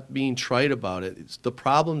I'm not being trite about it. The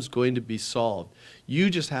problem's going to be solved. You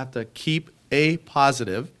just have to keep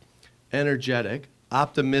positive, energetic,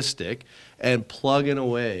 optimistic, and plugging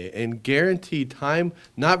away, and guaranteed time,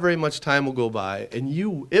 not very much time will go by, and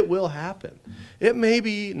it will happen. It may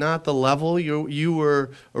be not the level you were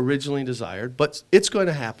originally desired, but it's going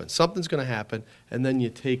to happen. Something's going to happen, and then you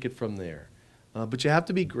take it from there. But you have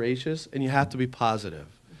to be gracious, and you have to be positive.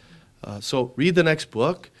 So read the next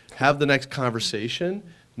book, have the next conversation,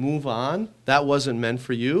 move on. That wasn't meant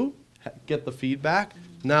for you. Get the feedback.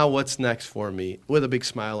 Now what's next for me, with a big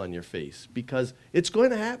smile on your face, because it's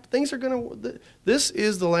going to happen. Things are going to, this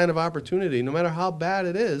is the land of opportunity, no matter how bad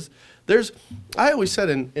it is. I always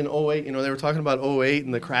said in 08, they were talking about 08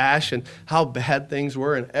 and the crash and how bad things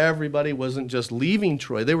were, and everybody wasn't just leaving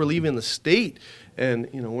Troy, they were leaving the state, and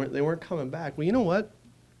they weren't coming back. Well, you know what?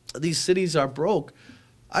 These cities are broke.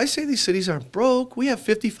 I say these cities aren't broke. We have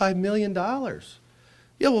 $55 million.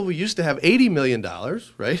 Yeah, well, we used to have $80 million,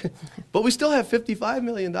 right? But we still have $55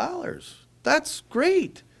 million. That's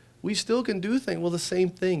great. We still can do things. Well, the same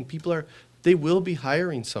thing. They will be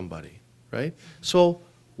hiring somebody, right? So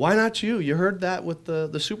why not you? You heard that with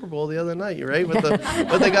the Super Bowl the other night, right? What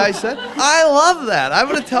the guy said. I love that. I'm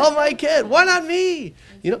going to tell my kid, why not me?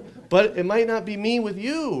 But it might not be me with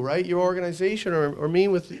you, right? Your organization or me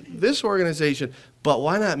with this organization. But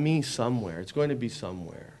why not me somewhere? It's going to be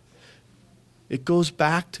somewhere. It goes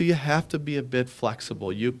back to you have to be a bit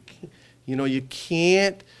flexible. You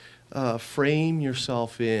can't frame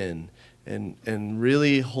yourself in and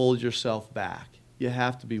really hold yourself back. You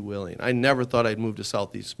have to be willing. I never thought I'd move to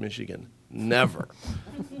Southeast Michigan. Never.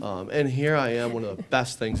 And here I am, one of the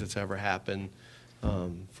best things that's ever happened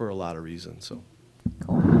for a lot of reasons. So.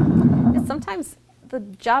 Cool. And sometimes the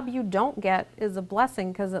job you don't get is a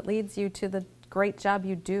blessing because it leads you to the great job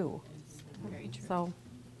you do. Very true. So.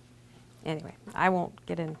 Anyway, I won't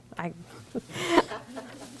get in. I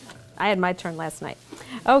had my turn last night.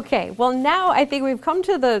 Okay, well now I think we've come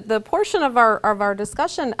to the portion of our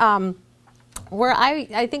discussion where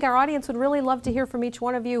I think our audience would really love to hear from each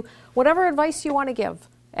one of you, whatever advice you want to give,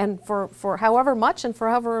 and for however much and for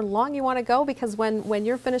however long you want to go, because when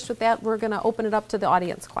you're finished with that, we're going to open it up to the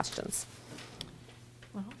audience questions.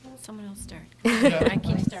 Well, someone else start. I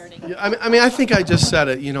keep starting. Yeah, I think I just said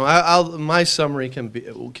it. My summary can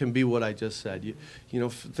be what I just said.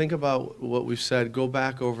 Think about what we've said. Go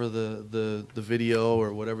back over the video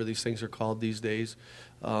or whatever these things are called these days.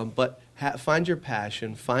 But find your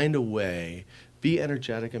passion. Find a way. Be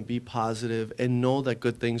energetic and be positive, and know that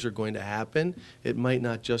good things are going to happen. It might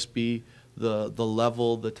not just be the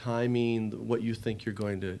level, the timing, what you think you're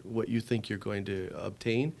going to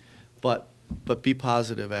obtain, but be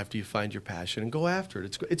positive after you find your passion and go after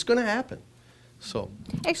it. It's going to happen. So.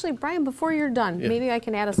 Actually, Brian, before you're done, Yeah. maybe I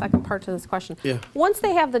can add a second part to this question. Yeah. Once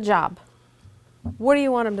they have the job, what do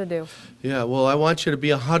you want them to do? Yeah, well, I want you to be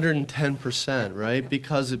 110%, right?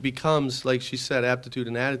 Because it becomes, like she said, aptitude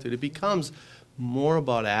and attitude. It becomes more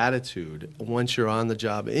about attitude once you're on the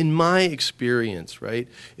job. In my experience, right,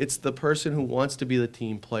 it's the person who wants to be the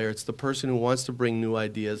team player. It's the person who wants to bring new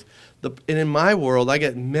ideas. And in my world, I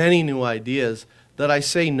get many new ideas that I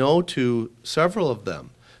say no to several of them.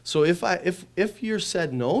 So if you're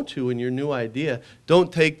said no to in your new idea,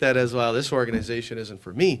 don't take that as, well, this organization isn't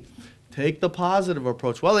for me. Take the positive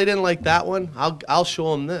approach. Well, they didn't like that one. I'll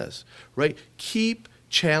show them this, right? Keep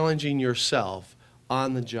challenging yourself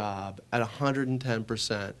on the job at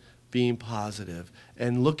 110%, being positive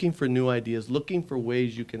and looking for new ideas, looking for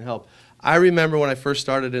ways you can help. I remember when I first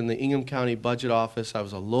started in the Ingham County Budget Office, I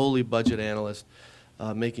was a lowly budget analyst,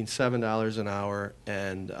 making $7 an hour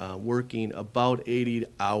and working about 80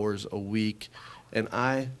 hours a week. And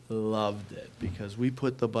I loved it because we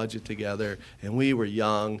put the budget together and we were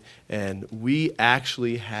young and we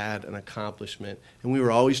actually had an accomplishment, and we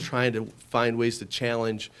were always trying to find ways to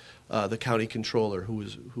challenge the county controller, who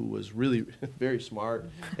was really very smart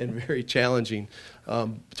and very challenging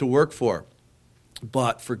to work for,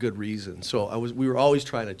 but for good reason. So we were always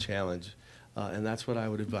trying to challenge, and that's what I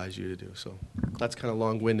would advise you to do. So that's kind of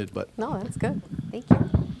long-winded, but No, that's good. Thank you.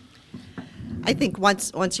 I think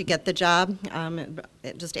once you get the job,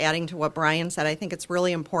 just adding to what Brian said, I think it's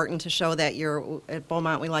really important to show that you're, at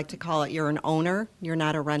Beaumont we like to call it, you're an owner, you're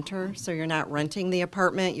not a renter. So you're not renting the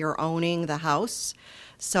apartment, you're owning the house.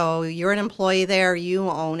 So you're an employee there, you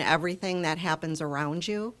own everything that happens around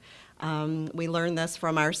you. We learned this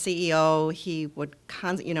from our CEO. He would,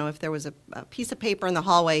 if there was a piece of paper in the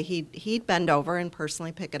hallway, he'd bend over and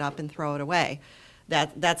personally pick it up and throw it away.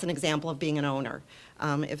 That's an example of being an owner.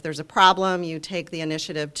 If there's a problem, you take the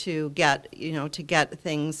initiative to get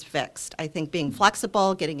things fixed. I think being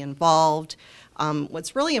flexible, getting involved.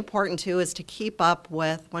 What's really important too is to keep up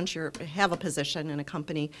with, once you have a position in a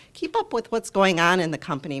company, keep up with what's going on in the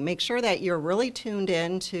company. Make sure that you're really tuned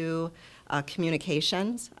in to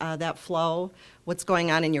communications that flow, what's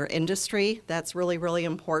going on in your industry. That's really, really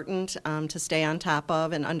important to stay on top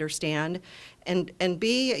of and understand. And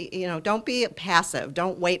be, don't be passive.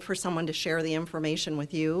 Don't wait for someone to share the information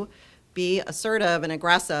with you. Be assertive and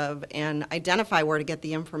aggressive and identify where to get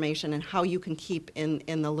the information and how you can keep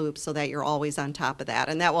in the loop so that you're always on top of that.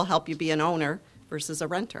 And that will help you be an owner versus a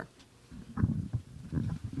renter.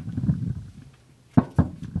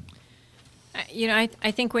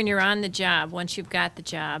 I think when you're on the job, once you've got the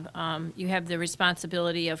job, you have the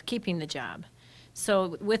responsibility of keeping the job.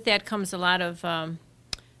 So with that comes a lot of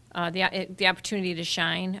the opportunity to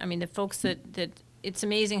shine. I mean, the folks that it's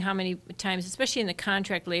amazing how many times, especially in the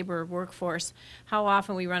contract labor workforce, how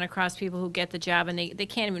often we run across people who get the job and they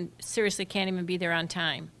can't even be there on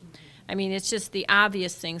time. I mean, it's just the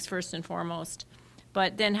obvious things first and foremost.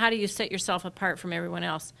 But then how do you set yourself apart from everyone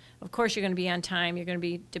else? Of course you're going to be on time, you're going to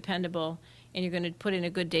be dependable, and you're going to put in a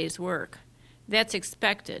good day's work. That's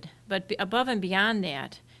expected. But above and beyond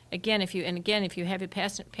that, again, if you have a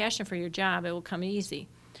passion for your job, it will come easy.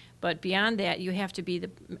 But beyond that, you have to be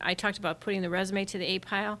I talked about putting the resume to the A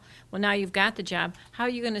pile. Well, now you've got the job. How are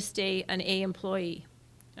you going to stay an A employee?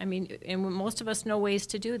 I mean, and most of us know ways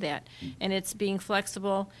to do that. And it's being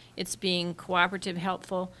flexible, it's being cooperative,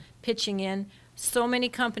 helpful, pitching in. So many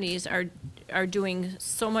companies are doing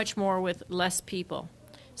so much more with less people.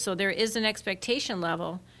 So there is an expectation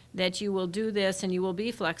level that you will do this and you will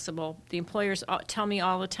be flexible. The employers tell me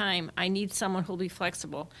all the time, I need someone who will be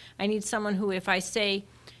flexible. I need someone who, if I say,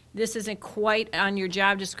 this isn't quite on your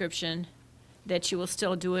job description, that you will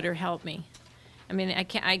still do it or help me. I mean,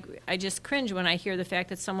 I just cringe when I hear the fact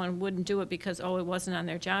that someone wouldn't do it because, it wasn't on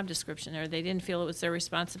their job description or they didn't feel it was their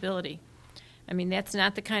responsibility. I mean, that's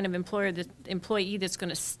not the kind of employee that's going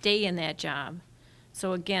to stay in that job.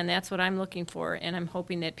 So again, that's what I'm looking for, and I'm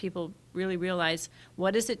hoping that people really realize,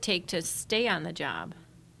 what does it take to stay on the job?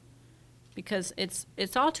 Because it's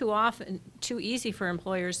all too often too easy for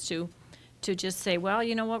employers to just say, well,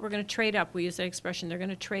 you know what, we're going to trade up. We use that expression, they're going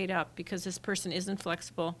to trade up because this person isn't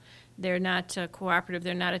flexible, they're not cooperative,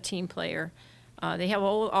 they're not a team player. They have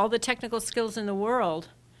all the technical skills in the world,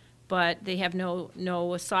 but they have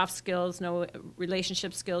no soft skills, no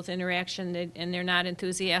relationship skills, interaction, and they're not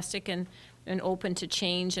enthusiastic and open to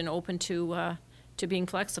change and open to being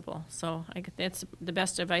flexible. So that's the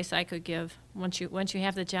best advice I could give. Once you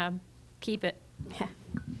have the job, keep it.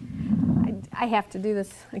 I have to do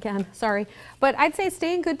this again, sorry. But I'd say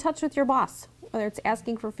stay in good touch with your boss, whether it's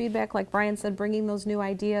asking for feedback, like Brian said, bringing those new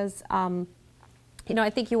ideas. I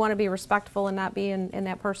think you want to be respectful and not be in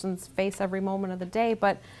that person's face every moment of the day,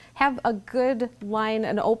 but have a good line,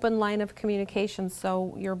 an open line of communication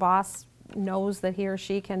so your boss knows that he or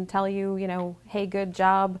she can tell you, hey, good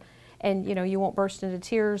job, and, you won't burst into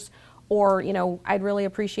tears, or, I'd really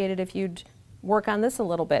appreciate it if you'd work on this a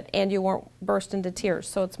little bit, and you won't burst into tears.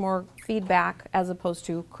 So it's more feedback as opposed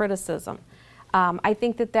to criticism. I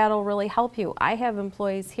think that'll really help you. I have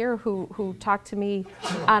employees here who talk to me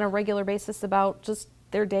on a regular basis about just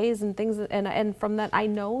their days and things, and from that I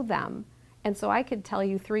know them. And so I could tell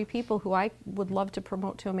you 3 people who I would love to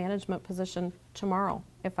promote to a management position tomorrow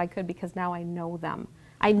if I could, because now I know them.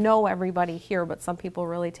 I know everybody here, but some people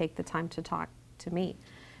really take the time to talk to me.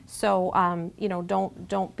 So,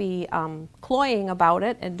 don't be cloying about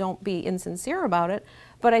it and don't be insincere about it,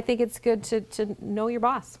 but I think it's good to know your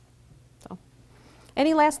boss. So,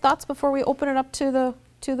 any last thoughts before we open it up to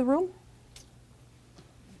the room?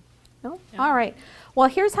 No? All right. Well,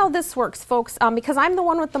 here's how this works, folks. Because I'm the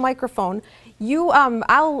one with the microphone,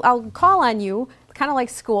 I'll call on you, kind of like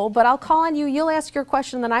school, but I'll call on you, you'll ask your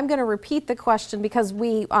question, then I'm going to repeat the question because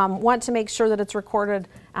we want to make sure that it's recorded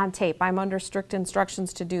on tape. I'm under strict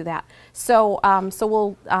instructions to do that. So,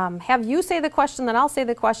 we'll have you say the question, then I'll say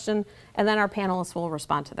the question, and then our panelists will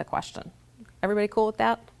respond to the question. Everybody cool with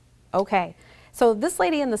that? Okay. So this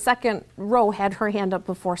lady in the second row had her hand up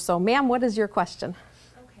before. So, ma'am, what is your question?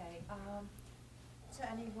 Okay, to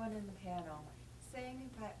anyone in the panel, saying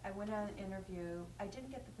if I went on an interview, I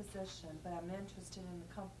didn't get the position, but I'm interested in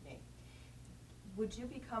the company, would you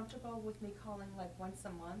be comfortable with me calling like once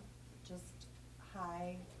a month? Just,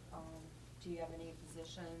 hi, do you have any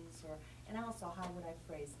positions? And also, how would I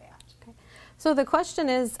phrase that? Okay. So the question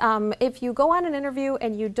is, if you go on an interview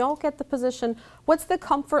and you don't get the position, what's the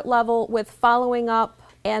comfort level with following up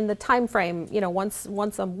and the time frame, once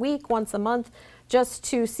a week, once a month, just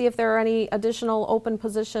to see if there are any additional open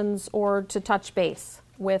positions or to touch base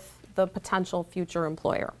with the potential future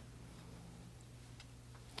employer?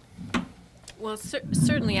 Well,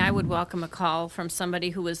 certainly I would welcome a call from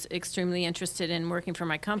somebody who was extremely interested in working for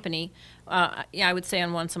my company. Yeah, I would say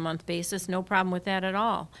on once a month basis, no problem with that at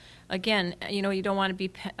all. Again, you don't want to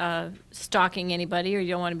be stalking anybody or you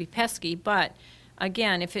don't want to be pesky, but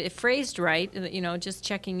again, if phrased right, just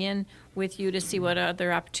checking in with you to see what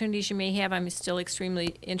other opportunities you may have. I'm still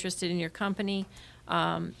extremely interested in your company.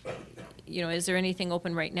 Is there anything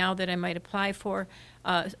open right now that I might apply for?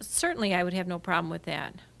 Certainly I would have no problem with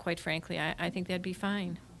that. Quite frankly, I think that'd be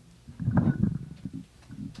fine.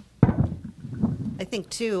 I think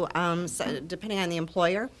too, so depending on the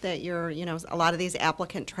employer, that a lot of these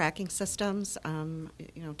applicant tracking systems,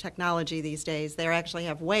 technology these days, they actually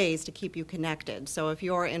have ways to keep you connected. So if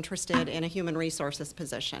you're interested in a human resources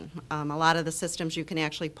position, a lot of the systems you can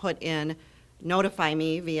actually put in, notify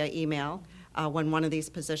me via email when one of these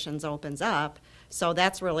positions opens up. So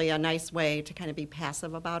that's really a nice way to kind of be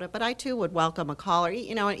passive about it. But I too would welcome a call, or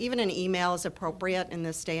even an email is appropriate in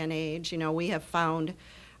this day and age. We have found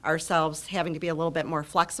ourselves having to be a little bit more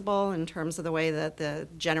flexible in terms of the way that the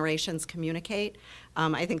generations communicate.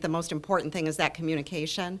 I think the most important thing is that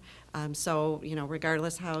communication. So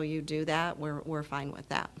regardless how you do that, we're fine with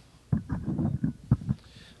that.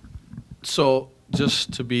 So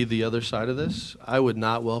just to be the other side of this, I would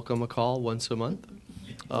not welcome a call once a month.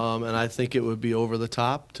 And I think it would be over the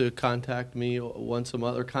top to contact me once a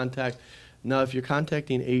month or contact. Now, if you're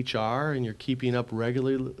contacting HR and you're keeping up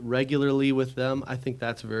regularly with them, I think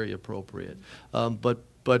that's very appropriate.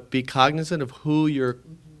 But be cognizant of who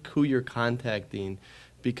you're contacting,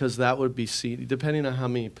 because that would be seen depending on how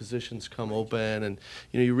many positions come open, and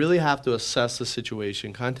you really have to assess the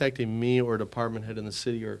situation. Contacting me or a department head in the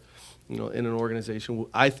city or in an organization,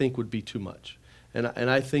 I think would be too much. And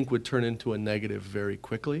I think would turn into a negative very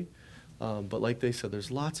quickly. But like they said,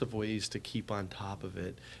 there's lots of ways to keep on top of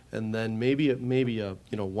it. And then maybe a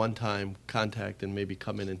one-time contact and maybe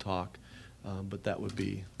come in and talk. But that would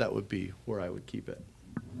be where I would keep it.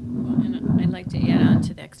 And I'd like to add on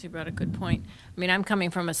to that because you brought a good point. I mean, I'm coming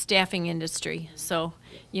from a staffing industry, so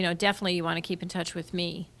definitely you want to keep in touch with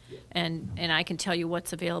me. And I can tell you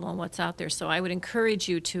what's available and what's out there. So I would encourage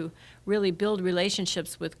you to really build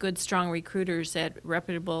relationships with good, strong recruiters at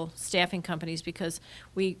reputable staffing companies, because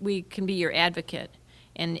we can be your advocate.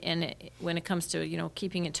 And when it comes to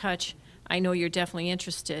keeping in touch, I know you're definitely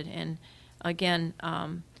interested. And again,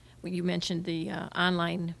 when you mentioned the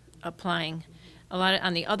online applying,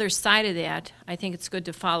 on the other side of that, I think it's good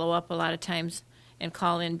to follow up a lot of times and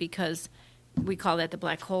call in, because we call that the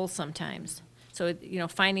black hole sometimes. So,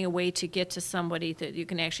 finding a way to get to somebody that you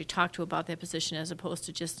can actually talk to about that position, as opposed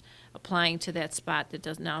to just applying to that spot that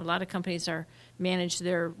does. Now, a lot of companies manage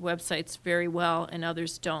their websites very well, and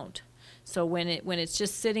others don't. So when it's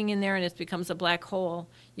just sitting in there and it becomes a black hole,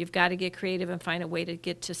 you've got to get creative and find a way to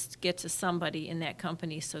get to somebody in that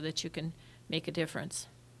company so that you can make a difference.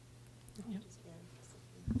 Yep.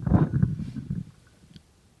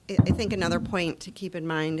 I think another point to keep in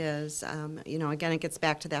mind is, again, it gets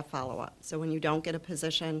back to that follow-up. So when you don't get a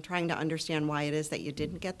position, trying to understand why it is that you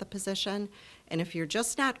didn't get the position. And if you're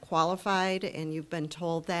just not qualified and you've been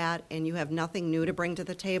told that and you have nothing new to bring to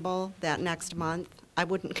the table that next month, I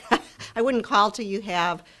wouldn't call till you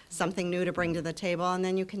have something new to bring to the table, and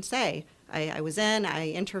then you can say, I was in, I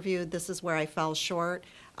interviewed, this is where I fell short.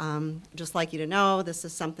 Just like you to know, this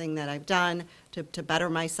is something that I've done to better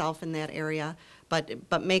myself in that area.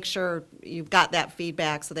 But make sure you've got that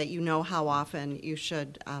feedback so that you know how often you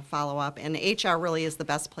should follow up. And HR really is the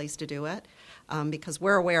best place to do it, because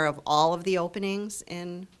we're aware of all of the openings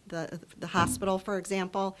in the hospital, for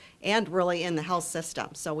example, and really in the health system.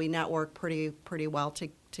 So we network pretty well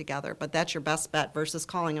together. But that's your best bet versus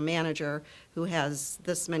calling a manager who has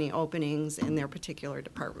this many openings in their particular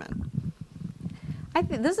department.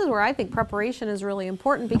 This is where I think preparation is really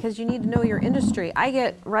important, because you need to know your industry. I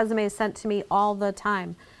get resumes sent to me all the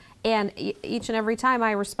time, and each and every time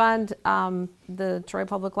I respond, the Troy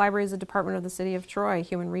Public Library is a department of the City of Troy.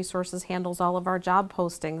 Human Resources handles all of our job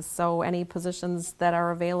postings, so any positions that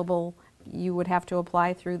are available, you would have to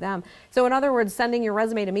apply through them. So in other words, sending your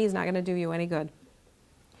resume to me is not going to do you any good.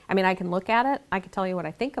 I mean, I can look at it, I can tell you what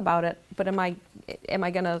I think about it, but am I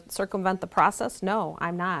going to circumvent the process? No,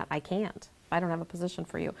 I'm not. I can't. I don't have a position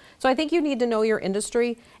for you. So I think you need to know your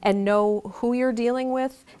industry and know who you're dealing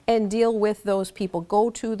with and deal with those people. Go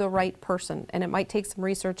to the right person, and it might take some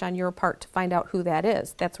research on your part to find out who that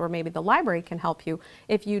is. That's where maybe the library can help you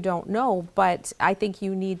if you don't know, but I think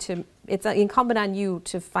you need to, it's incumbent on you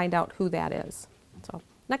to find out who that is. So,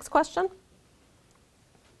 next question.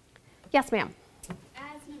 Yes, ma'am.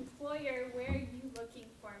 As an employer, where are you looking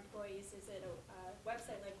for employees? Is it a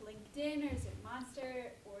website like LinkedIn, or is it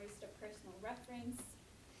Monster, or is it a personal reference?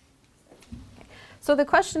 So the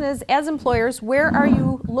question is, as employers, where are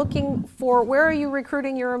you looking for, where are you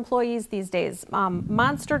recruiting your employees these days?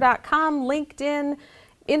 Monster.com, LinkedIn,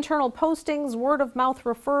 internal postings, word of mouth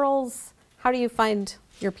referrals. How do you find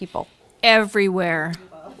your people? Everywhere.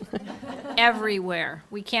 Everywhere.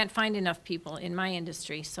 We can't find enough people in my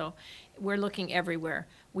industry, so we're looking everywhere.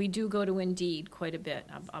 We do go to Indeed quite a bit,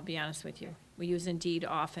 I'll be honest with you. We use Indeed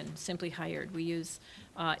often, Simply Hired. We use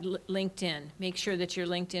LinkedIn. Make sure that your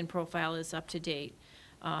LinkedIn profile is up to date.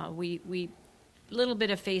 We little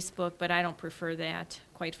bit of Facebook, but I don't prefer that,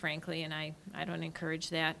 quite frankly, and I don't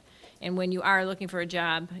encourage that. And when you are looking for a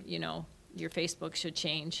job, you know, your Facebook should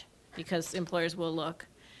change, because employers will look.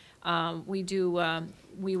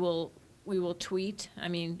 We will tweet, I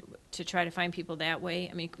mean, to try to find people that way.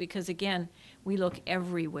 I mean, because again, we look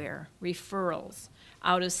everywhere. Referrals,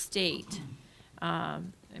 out of state.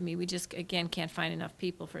 I mean, we just, again, can't find enough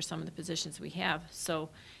people for some of the positions we have. So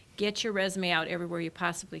get your resume out everywhere you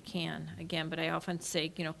possibly can. Again, but I often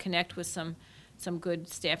say, you know, connect with some good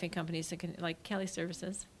staffing companies that can, like Kelly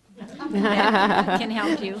Services, that can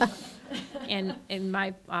help you. And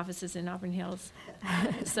my office is in Auburn Hills.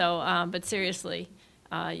 So, but seriously,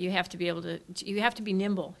 you have to be able to, you have to be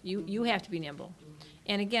nimble. You have to be nimble.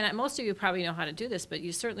 And again, most of you probably know how to do this, but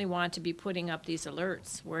you certainly want to be putting up these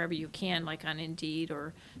alerts wherever you can, like on Indeed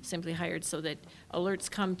or Simply Hired, so that alerts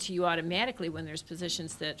come to you automatically when there's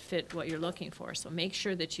positions that fit what you're looking for. So make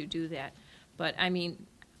sure that you do that. But I mean,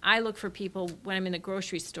 I look for people when I'm in the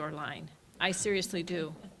grocery store line. I seriously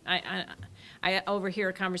do. I overhear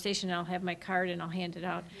a conversation, and I'll have my card and I'll hand it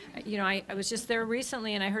out. You know, I was just there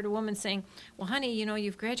recently, and I heard a woman saying, "Well, honey, you know,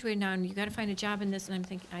 you've graduated now, and you got to find a job in this." And I'm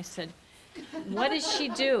thinking, I said, "What does she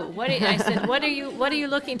do?" I said, "What are you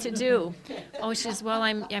looking to do?" Oh, she says, "Well,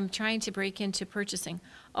 I'm trying to break into purchasing."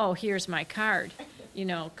 Oh, here's my card. You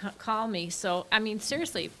know, call me. So, I mean,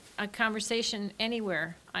 seriously, a conversation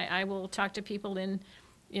anywhere. I will talk to people in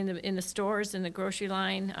the stores, in the grocery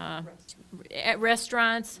line, at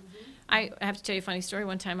restaurants. I have to tell you a funny story.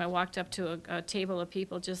 One time I walked up to a table of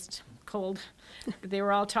people just cold. They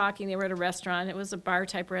were all talking. They were at a restaurant. It was a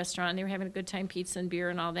bar-type restaurant. They were having a good time, pizza and beer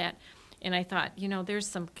and all that. And I thought, you know, there's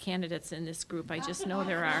some candidates in this group. I just know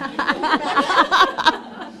there are.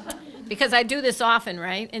 Because I do this often,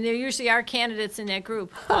 right? And there usually are candidates in that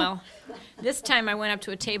group. Well, this time I went up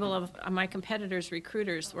to a table of my competitors'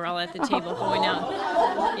 recruiters. We're all at the table going out.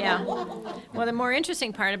 Yeah. Well, the more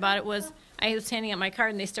interesting part about it was I was handing out my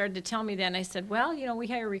card, and they started to tell me that, and I said, well, you know, we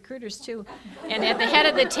hire recruiters too. And at the head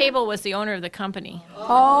of the table was the owner of the company.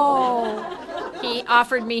 Oh. He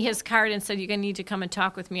offered me his card and said, you're going to need to come and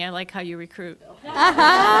talk with me. I like how you recruit.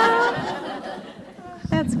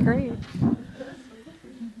 That's great.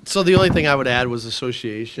 So the only thing I would add was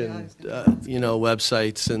association, you know,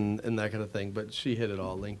 websites and that kind of thing. But she hit it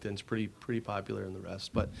all. LinkedIn's pretty popular in the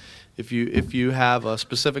rest. But if you have a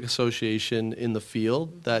specific association in the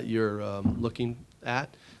field that you're looking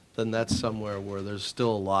at, then that's somewhere where there's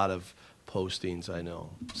still a lot of postings. I know.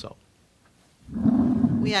 So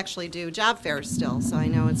We actually do job fairs still, so I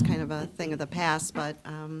know it's kind of a thing of the past. But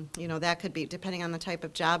you know, that could be, depending on the type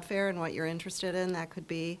of job fair and what you're interested in, that could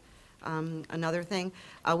be another thing.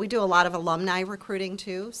 We do a lot of alumni recruiting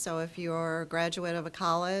too, so if you're a graduate of a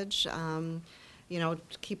college, you know,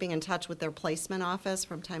 keeping in touch with their placement office.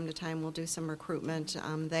 From time to time, we'll do some recruitment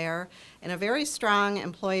there. And a very strong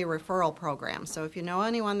employee referral program. So if you know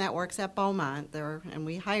anyone that works at Beaumont, and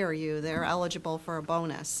we hire you, they're eligible for a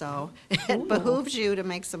bonus. So it behooves you to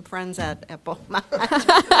make some friends at Beaumont.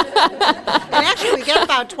 And actually, we get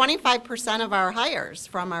about 25% of our hires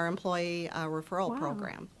from our employee referral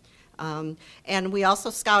program. And we also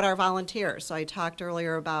scout our volunteers. So I talked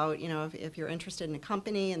earlier about, you know, if you're interested in a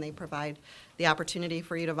company and they provide the opportunity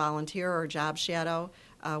for you to volunteer or job shadow,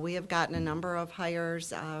 we have gotten a number of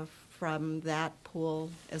hires from that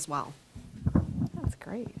pool as well. That's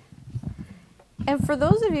great. And for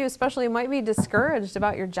those of you especially who might be discouraged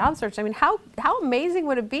about your job search, I mean, how amazing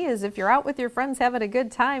would it be is if you're out with your friends having a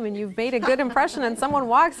good time and you've made a good impression and someone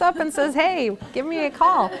walks up and says, hey, give me a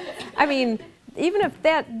call. I mean, even if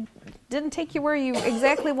that didn't take you where you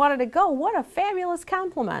exactly wanted to go, what a fabulous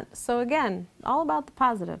compliment. So again, all about the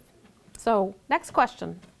positive. So next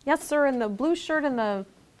question. Yes, sir, in the blue shirt in the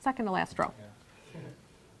second to last row.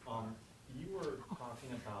 You were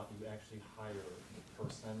talking about you actually hire the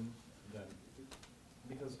person then,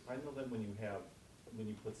 because I know that when you have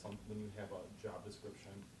a job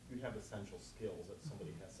description, you have essential skills that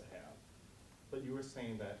somebody has to have. But you were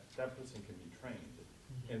saying that that person can be trained.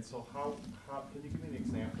 And so how can you give me an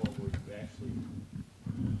example of where you actually,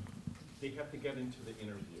 they have to get into the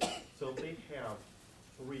interview. So if they have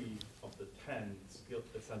 3 of the 10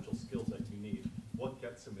 essential skills that you need, what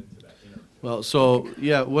gets them into that interview? Well, so,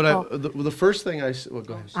 yeah, the first thing well,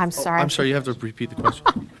 go ahead. I'm sorry. I'm sorry, you have to repeat the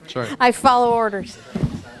question. Sorry. I follow orders.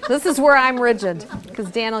 This is where I'm rigid, because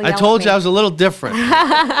Dan will yell I told at you me. I was a little different.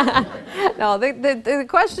 No, the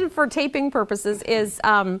question for taping purposes is,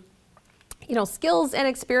 you know, skills and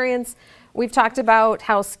experience. We've talked about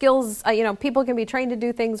how skills, you know, people can be trained to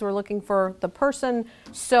do things. We're looking for the person.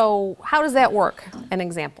 So how does that work? An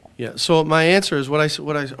example. Yeah, so my answer is what I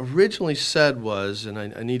originally said was, and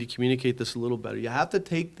I need to communicate this a little better, you have to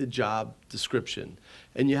take the job description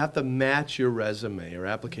and you have to match your resume or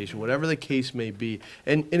application, whatever the case may be.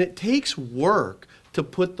 And it takes work to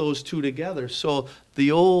put those two together. So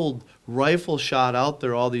the old rifle shot out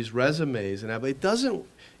there, all these resumes, and it doesn't,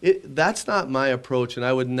 that's not my approach, and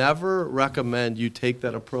I would never recommend you take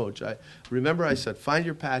that approach. Remember I said find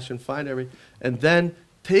your passion, find everything, and then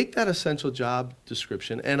take that essential job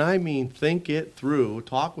description, and I mean think it through,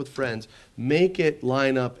 talk with friends, make it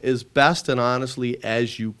line up as best and honestly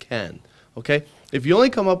as you can, okay? If you only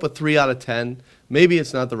come up with 3 out of 10, maybe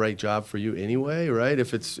it's not the right job for you anyway, right?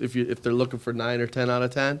 If they're looking for 9 or 10 out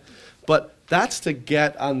of 10, but that's to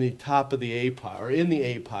get on the top of the A pile, or in the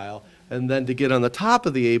A pile. And then to get on the top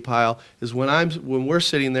of the A pile is when we're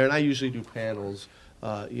sitting there, and I usually do panels,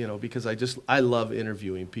 you know, because I love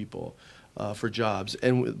interviewing people for jobs,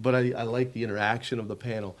 but I like the interaction of the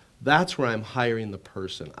panel. That's where I'm hiring the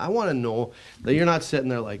person. I want to know that you're not sitting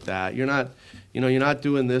there like that. You're not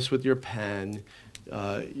doing this with your pen.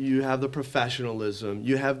 You have the professionalism.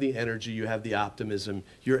 You have the energy. You have the optimism.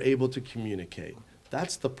 You're able to communicate.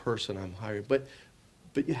 That's the person I'm hiring. But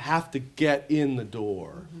you have to get in the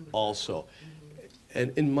door also.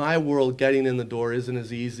 And in my world, getting in the door isn't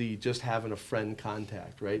as easy just having a friend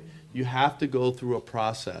contact, right? You have to go through a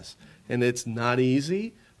process. And it's not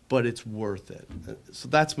easy, but it's worth it. So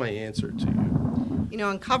that's my answer to you. You know,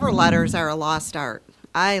 and cover letters are a lost art.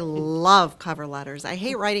 I love cover letters. I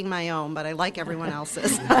hate writing my own, but I like everyone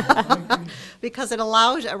else's. Because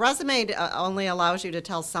a resume only allows you to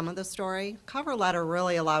tell some of the story. Cover letter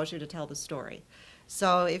really allows you to tell the story.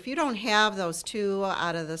 So if you don't have those 2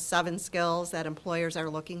 out of the 7 skills that employers are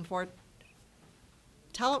looking for,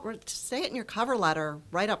 say it in your cover letter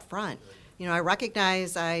right up front. You know, I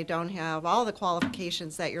recognize I don't have all the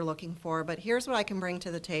qualifications that you're looking for, but here's what I can bring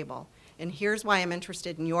to the table. And here's why I'm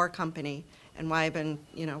interested in your company and why I've been,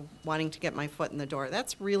 you know, wanting to get my foot in the door.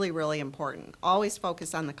 That's really, really important. Always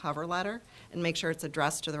focus on the cover letter and make sure it's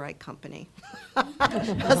addressed to the right company.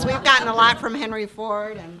 Because we've gotten a lot from Henry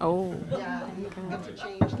Ford. And, yeah, and you have to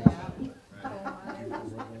change that.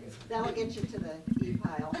 That'll get you to the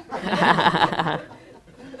e-pile.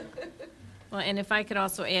 Well, and if I could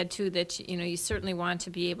also add too that, you know, you certainly want to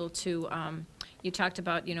be able to, you talked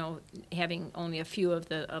about, you know, having only a few of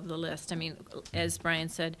the list. I mean, as Brian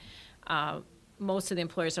said, most of the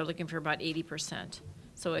employers are looking for about 80%.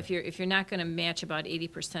 So if you're not going to match about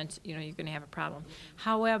 80%, you know, you're going to have a problem.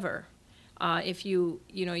 However, if you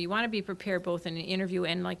want to be prepared both in an interview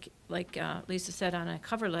and like Lisa said on a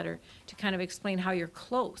cover letter to kind of explain how you're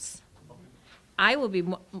close.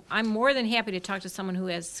 I'm more than happy to talk to someone who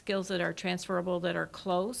has skills that are transferable, that are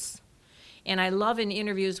close. And I love in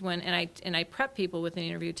interviews and I prep people with an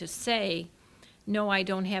interview to say, no, I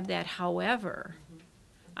don't have that. However,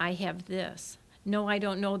 I have this. No, I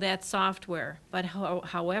don't know that software, but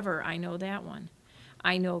however, I know that one.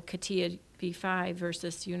 I know CATIA V5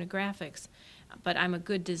 versus Unigraphics, but I'm a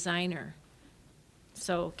good designer.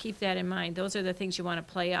 So keep that in mind. Those are the things you want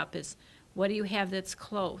to play up is, what do you have that's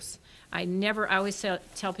close? I always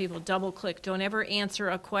tell people, double click. Don't ever answer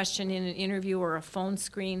a question in an interview or a phone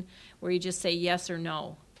screen where you just say yes or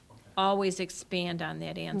no. Always expand on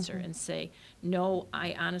that answer and say, no,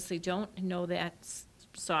 I honestly don't know that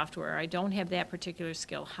software. I don't have that particular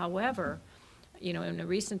skill. However, in a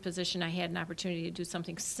recent position, I had an opportunity to do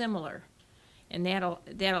something similar. And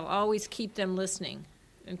that'll always keep them listening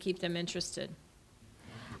and keep them interested.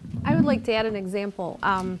 I would like to add an example.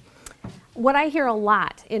 What I hear a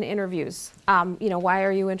lot in interviews, why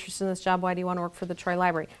are you interested in this job? Why do you want to work for the Troy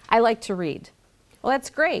Library? I like to read. Well, that's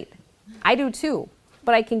great. I do too.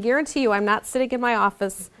 But I can guarantee you I'm not sitting in my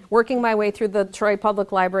office working my way through the Troy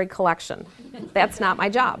Public Library collection. That's not my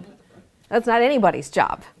job. That's not anybody's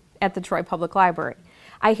job at the Troy Public Library.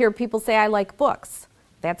 I hear people say, I like books.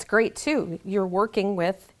 That's great too. You're working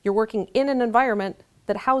in an environment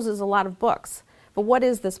that houses a lot of books. But what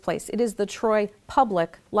is this place? It is the Troy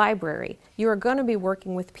Public Library. You are going to be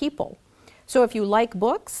working with people. So if you like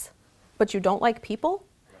books, but you don't like people,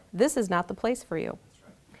 this is not the place for you.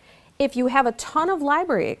 If you have a ton of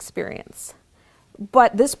library experience,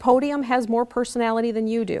 but this podium has more personality than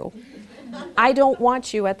you do, I don't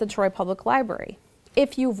want you at the Troy Public Library.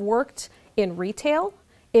 If you've worked in retail,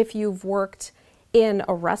 if you've worked in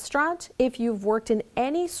a restaurant, if you've worked in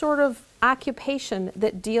any sort of occupation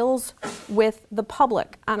that deals with the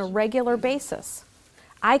public on a regular basis,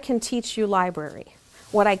 I can teach you library.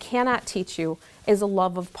 What I cannot teach you is a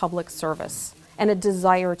love of public service and a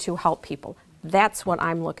desire to help people. That's what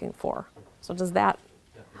I'm looking for. So does that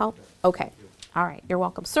help? Okay. All right. You're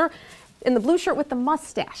welcome. Sir, in the blue shirt with the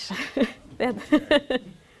mustache. It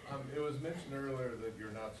was mentioned earlier that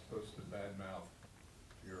you're not supposed to badmouth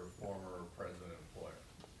your former present employer.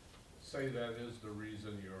 Say that is the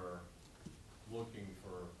reason you're looking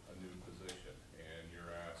for a new position, and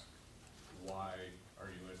you're asked, why are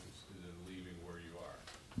you interested in leaving where you are?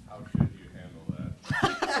 How should you handle that?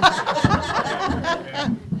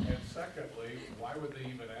 and secondly, why would they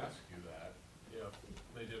even ask you that if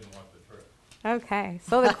they didn't want the truth? Okay,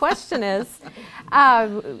 so the question is,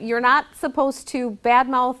 you're not supposed to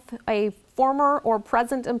badmouth a former or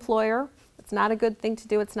present employer. It's not a good thing to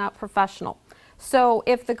do. It's not professional. So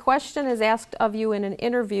if the question is asked of you in an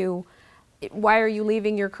interview, why are you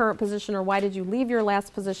leaving your current position, or why did you leave your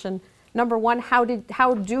last position? Number one, how do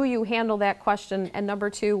you handle that question? And number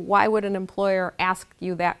two, why would an employer ask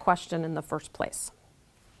you that question in the first place?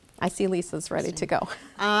 I see Lisa's ready to go.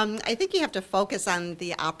 I think you have to focus on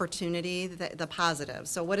the opportunity, the positive.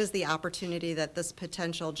 So what is the opportunity that this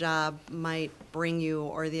potential job might bring you,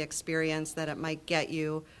 or the experience that it might get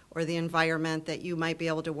you, or the environment that you might be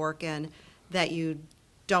able to work in that you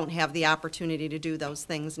don't have the opportunity to do those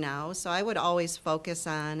things now. So I would always focus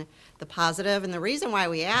on the positive. And the reason why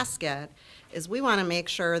we ask it is we want to make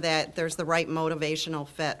sure that there's the right motivational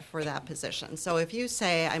fit for that position. So if you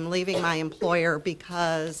say, I'm leaving my employer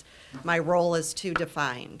because my role is too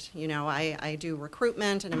defined. I do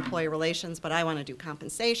recruitment and employee relations, but I want to do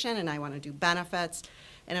compensation and I want to do benefits.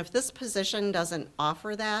 And if this position doesn't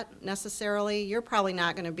offer that necessarily, you're probably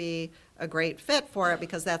not going to be a great fit for it,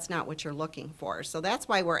 because that's not what you're looking for. So that's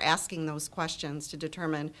why we're asking those questions, to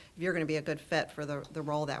determine if you're going to be a good fit for the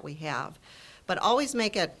role that we have. But always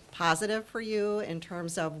make it positive for you in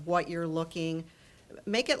terms of what you're looking.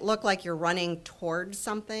 Make it look like you're running towards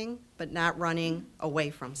something, but not running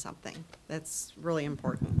away from something. That's really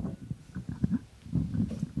important.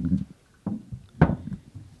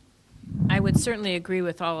 I would certainly agree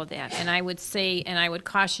with all of that. And I would say, and I would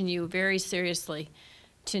caution you very seriously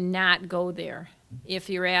to not go there. If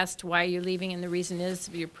you're asked why you're leaving and the reason is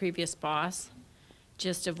your previous boss,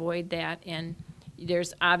 just avoid that. And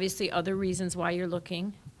there's obviously other reasons why you're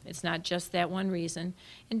looking. It's not just that one reason.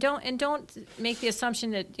 And don't make the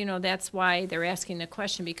assumption that, that's why they're asking the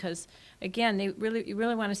question, because again, you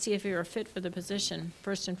really want to see if you're a fit for the position,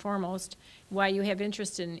 first and foremost, why you have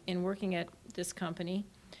interest in working at this company.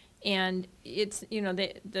 And it's,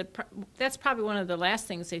 that's probably one of the last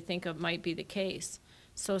things they think of might be the case.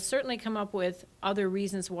 So certainly come up with other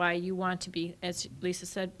reasons why you want to be, as Lisa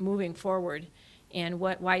said, moving forward, and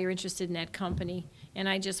why you're interested in that company. And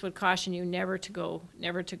I just would caution you never to go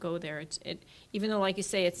there. Even though, like you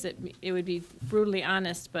say, it would be brutally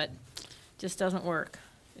honest, but it just doesn't work.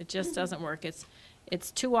 It just doesn't work.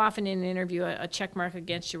 It's too often in an interview a check mark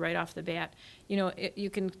against you right off the bat. You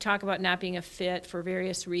can talk about not being a fit for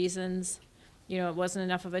various reasons. it wasn't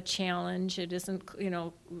enough of a challenge. It isn't,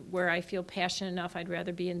 where I feel passionate enough. I'd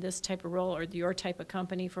rather be in this type of role or your type of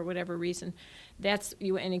company for whatever reason. That's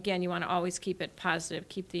you. And again, you want to always keep it positive.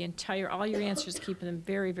 Keep all your answers, keep them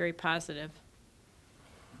very, very positive.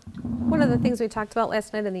 One of the things we talked about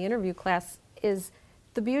last night in the interview class is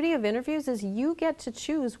the beauty of interviews is you get to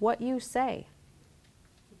choose what you say.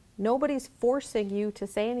 Nobody's forcing you to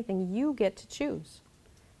say anything. You get to choose.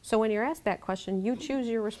 So when you're asked that question, you choose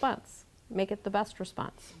your response. Make it the best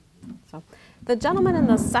response. So, the gentleman in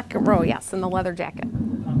the second row, yes, in the leather jacket.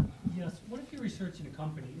 Yes. What if you're researching a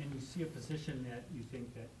company and you see a position that you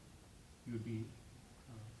think that you would be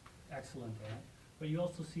excellent at, but you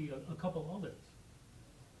also see a couple others?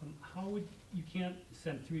 How would you can't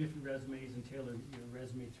send 3 different resumes and tailor your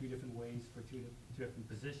resume 3 different ways for two different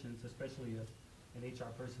positions, especially if an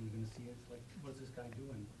HR person is going to see it. It's like, what's this guy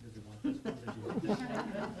doing? Does he want this one? Does he want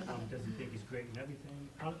this one? Does he think he's great in everything?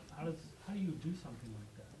 How do you do something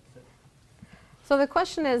like that? So the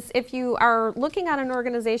question is, if you are looking at an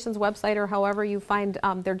organization's website or however you find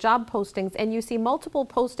their job postings and you see multiple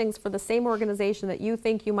postings for the same organization that you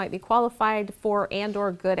think you might be qualified for and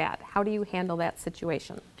or good at, how do you handle that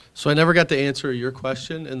situation? So I never got to answer your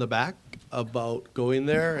question in the back about going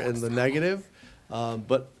there and the negative,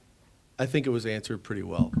 but I think it was answered pretty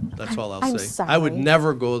well. That's all I'll I'm say. sorry. I would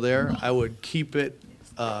never go there. I would keep it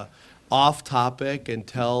off topic and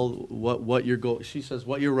tell what you're she says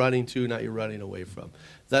what you're running to, not you're running away from.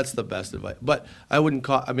 That's the best advice. But I wouldn't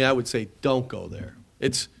I would say don't go there.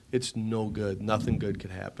 It's no good. Nothing good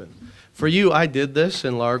could happen. For you, I did this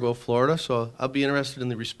in Largo, Florida, so I'll be interested in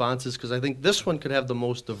the responses because I think this one could have the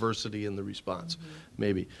most diversity in the response,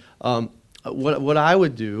 maybe. What I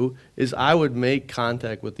would do is I would make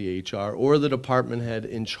contact with the HR or the department head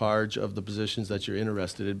in charge of the positions that you're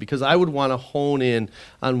interested in because I would want to hone in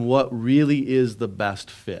on what really is the best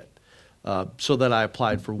fit so that I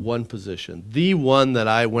applied for one position. The one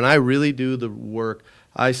that when I really do the work,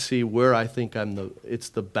 I see where I think it's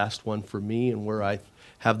the best one for me and where I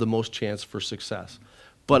have the most chance for success.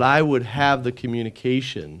 But I would have the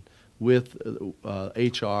communication with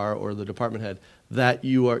HR or the department head that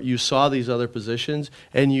you saw these other positions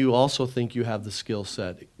and you also think you have the skill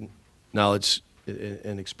set, knowledge,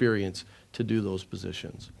 and experience to do those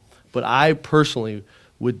positions. But I personally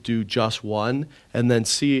would do just one and then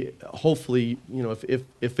see, hopefully,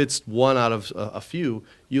 if it's one out of a few,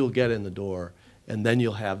 you'll get in the door and then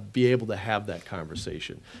you'll be able to have that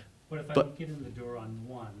conversation. What if I get in the door on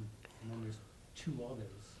one and then there's 2 others?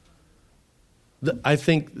 I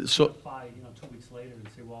think so. Apply, 2 weeks later and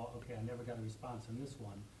say, well, okay, I never got a response on this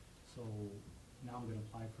one, so now I'm going to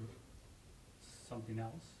apply for something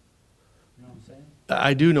else. You know what I'm saying?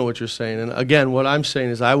 I do know what you're saying, and again, what I'm saying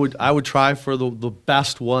is I would try for the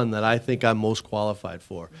best one that I think I'm most qualified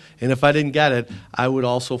for. And if I didn't get it, I would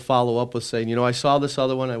also follow up with saying, I saw this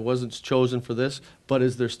other one, I wasn't chosen for this, but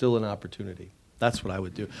is there still an opportunity? That's what I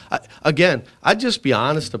would do. I'd just be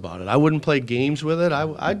honest about it. I wouldn't play games with it.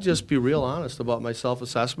 I'd just be real honest about my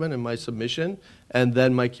self-assessment and my submission and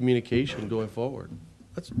then my communication going forward.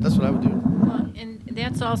 That's what I would do. Well, and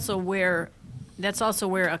that's also where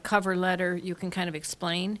a cover letter you can kind of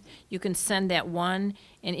explain. You can send that one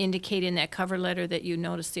and indicate in that cover letter that you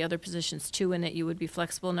notice the other positions too and that you would be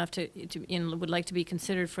flexible enough to would like to be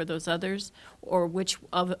considered for those others or which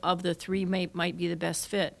of the 3 might be the best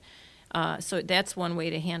fit. So that's one way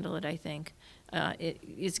to handle it, I think.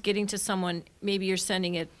 It's getting to someone, maybe you're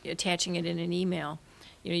attaching it in an email.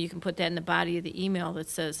 You can put that in the body of the email that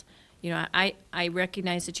says, I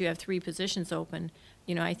recognize that you have 3 positions open.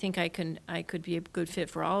 I think I could be a good fit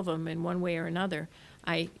for all of them in one way or another.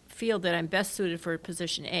 I feel that I'm best suited for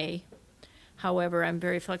position A. However, I'm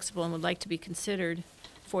very flexible and would like to be considered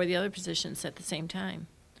for the other positions at the same time.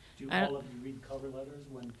 Do all of you read cover letters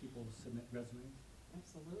when people submit resumes?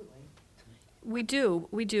 Absolutely. We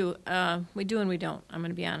do and we don't, I'm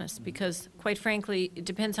going to be honest, because quite frankly, it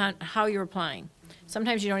depends on how you're applying.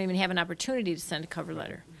 Sometimes you don't even have an opportunity to send a cover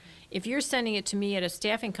letter. If you're sending it to me at a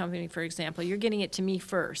staffing company, for example, you're getting it to me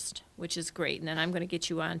first, which is great, and then I'm going to get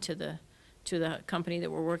you on to the company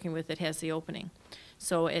that we're working with that has the opening.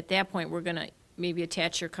 So at that point, we're going to maybe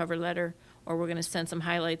attach your cover letter, or we're going to send some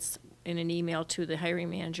highlights in an email to the hiring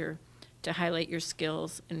manager to highlight your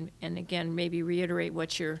skills and again, maybe reiterate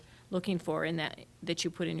what you're looking for in that you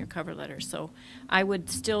put in your cover letter. So I would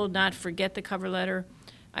still not forget the cover letter.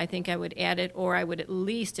 I think I would add it, or I would at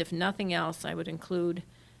least, if nothing else, I would include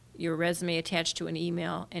your resume attached to an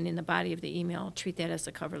email, and in the body of the email, treat that as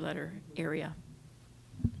a cover letter area.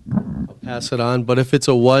 I'll pass it on, but if it's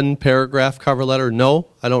a 1-paragraph cover letter, no,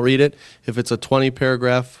 I don't read it. If it's a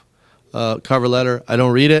 20-paragraph cover letter, I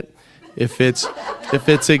don't read it. If it's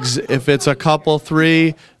a couple,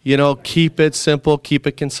 three, keep it simple, keep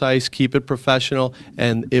it concise, keep it professional,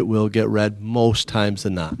 and it will get read most times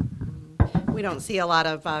than not. We don't see a lot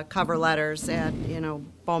of cover letters at,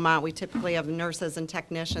 Beaumont. We typically have nurses and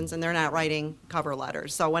technicians, and they're not writing cover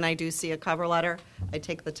letters. So when I do see a cover letter, I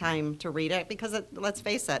take the time to read it because, let's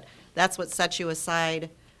face it, that's what sets you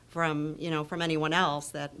aside from, from anyone else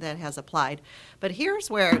that has applied. But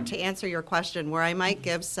here's where, to answer your question, where I might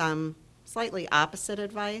give some slightly opposite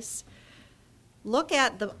advice. Look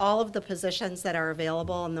at all of the positions that are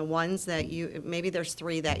available and the ones that maybe there's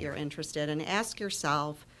 3 that you're interested in. Ask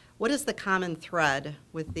yourself, what is the common thread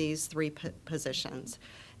with these 3 positions?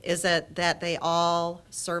 Is it that they all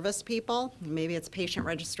service people? Maybe it's patient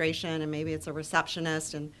registration, and maybe it's a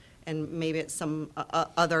receptionist, and maybe it's some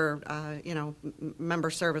other, member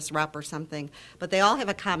service rep or something. But they all have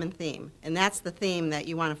a common theme, and that's the theme that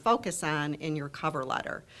you want to focus on in your cover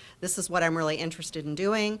letter. This is what I'm really interested in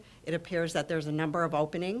doing. It appears that there's a number of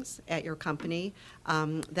openings at your company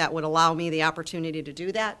that would allow me the opportunity to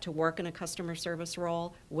do that, to work in a customer service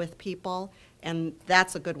role with people, and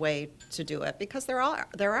that's a good way to do it because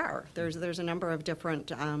there's a number of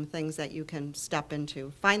different things that you can step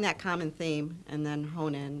into. Find that common theme and then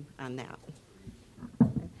hone in on that.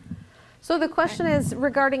 So the question is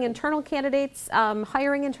regarding internal candidates,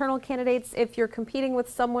 hiring internal candidates. If you're competing with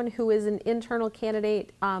someone who is an internal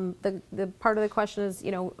candidate, the part of the question is,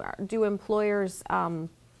 do employers,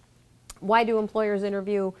 why do employers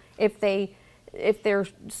interview if they're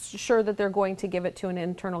sure that they're going to give it to an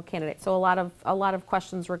internal candidate? So a lot of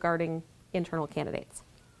questions regarding internal candidates.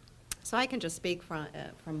 So I can just speak from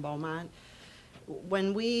Beaumont.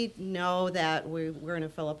 When we know that we're going to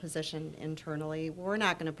fill a position internally, we're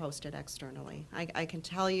not going to post it externally. I can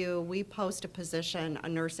tell you, we post a position, a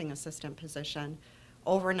nursing assistant position,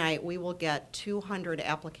 overnight, we will get 200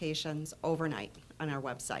 applications overnight on our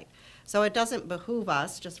website. So it doesn't behoove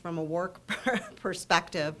us, just from a work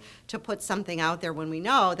perspective, to put something out there when we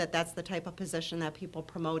know that that's the type of position that people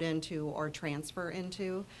promote into or transfer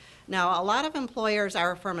into. Now, a lot of employers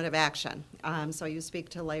are affirmative action, so you speak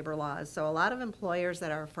to labor laws. So a lot of employers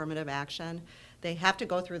that are affirmative action, they have to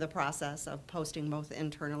go through the process of posting both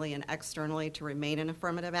internally and externally to remain an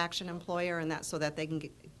affirmative action employer, and that's so that they can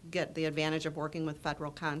get the advantage of working with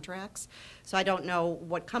federal contracts. So I don't know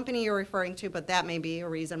what company you're referring to, but that may be a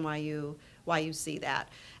reason why you see that.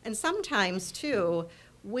 And sometimes too,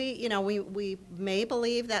 we may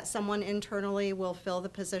believe that someone internally will fill the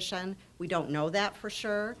position. We don't know that for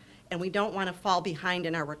sure, and we don't want to fall behind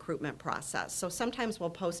in our recruitment process. So sometimes we'll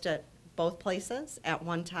post it both places at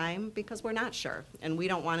one time because we're not sure, and we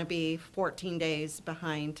don't want to be 14 days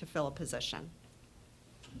behind to fill a position.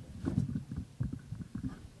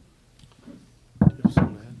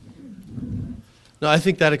 No, I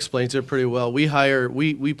think that explains it pretty well.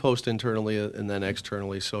 We post internally and then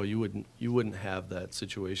externally, so you wouldn't have that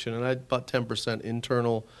situation. And about 10%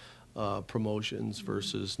 internal promotions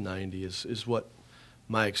versus 90 is what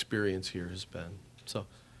my experience here has been. So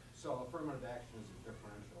affirmative action is a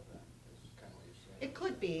differential then, is kind of what you're saying. It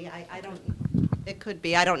could be. It could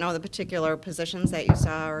be. I don't know the particular positions that you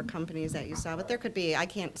saw or companies that you saw, but there could be. I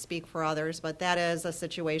can't speak for others, but that is a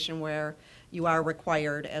situation where you are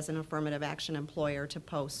required as an affirmative action employer to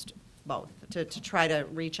post both, to try to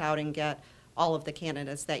reach out and get all of the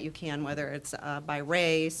candidates that you can, whether it's by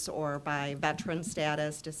race or by veteran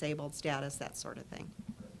status, disabled status, that sort of thing.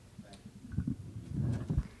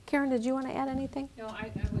 Karen, did you want to add anything? No,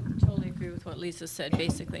 I would totally agree with what Lisa said,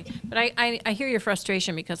 basically. But I hear your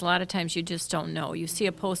frustration because a lot of times you just don't know. You see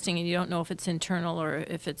a posting and you don't know if it's internal or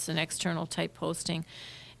if it's an external type posting.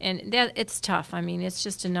 And that it's tough. I mean, it's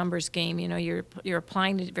just a numbers game. You're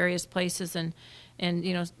applying to various places and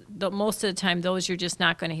most of the time those you're just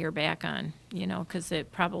not going to hear back on, because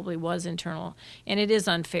it probably was internal. And it is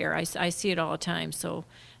unfair. I see it all the time. So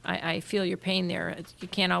I feel your pain there. You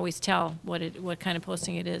can't always tell what kind of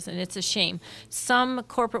posting it is, and it's a shame. Some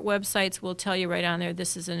corporate websites will tell you right on there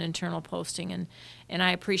this is an internal posting, and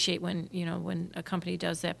I appreciate when a company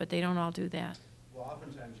does that, but they don't all do that. Well,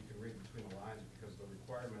 oftentimes you can read between the lines because the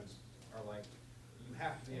requirements are like, you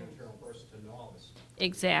have to be an internal person to know all this stuff.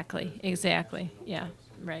 Exactly. Yeah,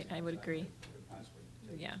 right, I would agree.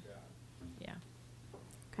 Yeah.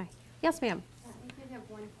 Okay. Yes, ma'am. I did have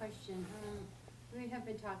one question. We have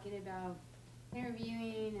been talking about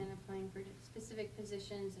interviewing and applying for specific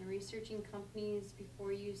positions and researching companies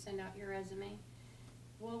before you send out your resume.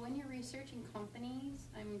 Well, when you're researching companies,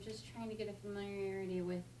 I'm just trying to get a familiarity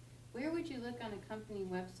with where would you look on a company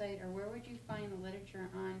website, or where would you find the literature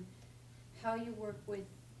on how you work with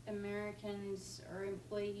Americans or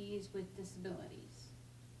employees with disabilities?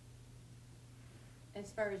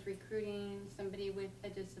 as far as recruiting somebody with a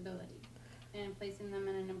disability and placing them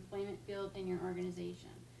in an employment field in your organization?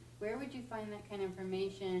 Where would you find that kind of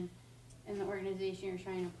information in the organization you're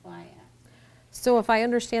trying to apply at? So if I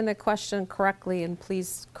understand the question correctly, and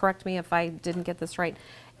please correct me if I didn't get this right,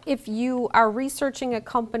 if you are researching a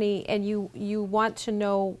company and you want to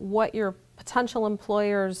know what your potential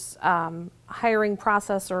employer's hiring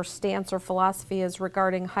process or stance or philosophy is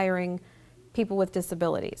regarding hiring people with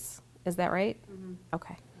disabilities, is that right? Mm-hmm.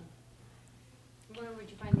 Okay. Where would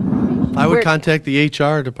you find the information? I would Where- contact the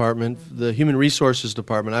HR department, the Human Resources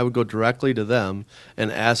Department. I would go directly to them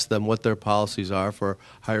and ask them what their policies are for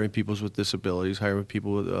hiring people with disabilities, hiring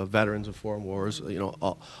people with veterans of foreign wars, you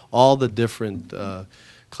know, all the different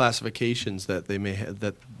classifications that they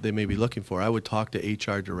may be looking for. I would talk to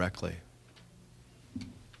HR directly.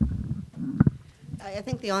 I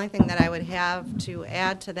think the only thing that I would have to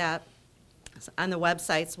add to that is on the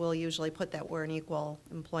websites, we'll usually put that we're an equal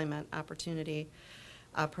employment opportunity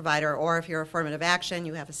provider, or if you're affirmative action,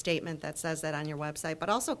 you have a statement that says that on your website, but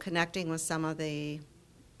also connecting with some of the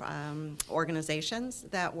organizations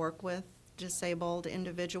that work with disabled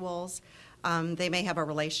individuals. They may have a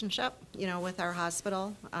relationship, you know, with our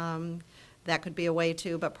hospital. That could be a way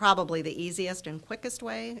too, but probably the easiest and quickest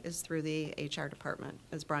way is through the HR department,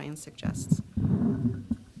 as Brian suggests.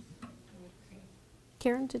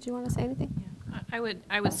 Karen, did you want to say anything? I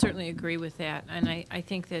would certainly agree with that, and I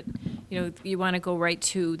think that, you know, you want to go right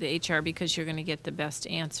to the HR because you're going to get the best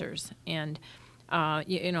answers. And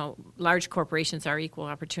you know, large corporations are equal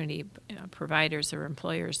opportunity providers or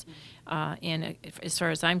employers, and as far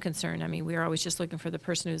as I'm concerned, I mean, we're always just looking for the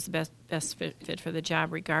person who's the best fit for the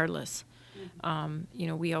job, regardless. You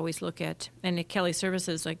know, we always look at, and at Kelly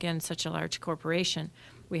Services, again, such a large corporation,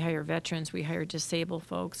 we hire veterans, we hire disabled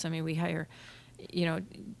folks. I mean, we hire, you know,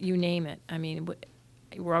 you name it. I mean,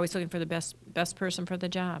 we're always looking for the best person for the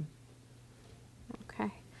job.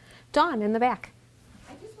 Okay. Dawn, in the back.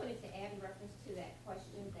 I just wanted to add in reference to that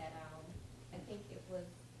question that I think it was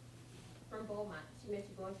from Beaumont. She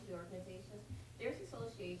mentioned going to the organizations. There's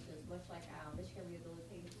associations, much like Michigan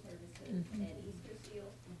Rehabilitative Services and Easter Seal.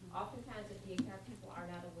 Oftentimes, if the HR people are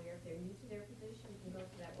not aware, if they're new to their position, you go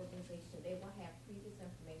to that organization, they will have previous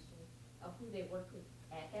information of who they worked with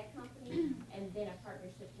at that company, and then a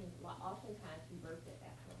partnership can oftentimes be birthed at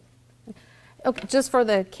that point. Okay, just for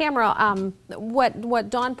the camera, what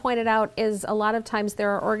Dawn pointed out is a lot of times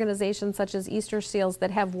there are organizations such as Easter Seals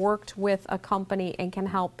that have worked with a company and can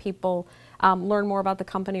help people learn more about the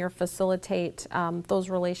company or facilitate those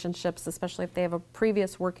relationships, especially if they have a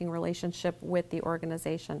previous working relationship with the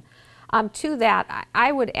organization. To that,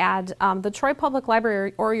 I would add the Troy Public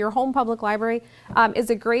Library or your home public library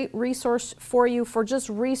is a great resource for you for just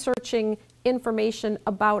researching information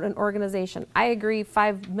about an organization. I agree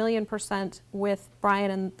 5,000,000% with Brian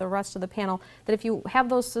and the rest of the panel that if you have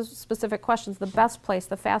those specific questions, the best place,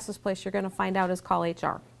 the fastest place you're going to find out is call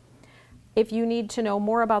HR. If you need to know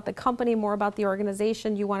more about the company, more about the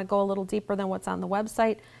organization, you want to go a little deeper than what's on the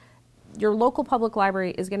website, your local public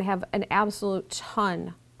library is going to have an absolute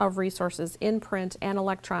ton of resources in print and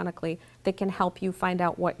electronically that can help you find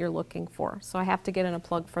out what you're looking for. So I have to get in a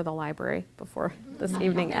plug for the library before this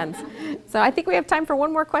evening ends. So I think we have time for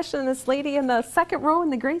one more question. This lady in the second row in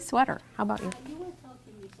the gray sweater. How about you? You were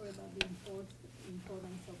talking before about the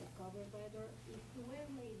importance of a cover letter. If you were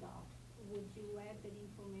laid off, would you add that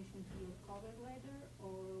information to your cover letter,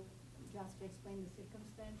 or just to explain the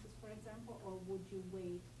circumstances, for example, or would you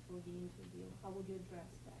wait for the interview? How would you address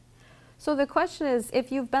that? So the question is,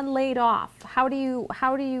 if you've been laid off,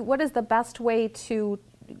 what is the best way to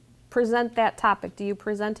present that topic? Do you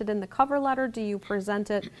present it in the cover letter? Do you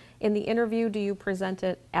present it in the interview? Do you present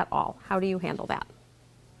it at all? How do you handle that?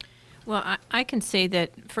 Well, I can say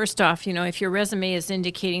that, first off, you know, if your resume is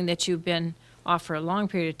indicating that you've been off for a long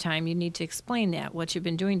period of time, you need to explain that, what you've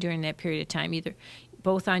been doing during that period of time, either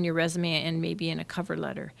both on your resume and maybe in a cover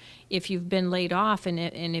letter. If you've been laid off and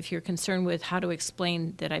if you're concerned with how to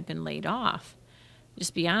explain that I've been laid off,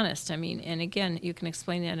 just be honest. I mean, and again, you can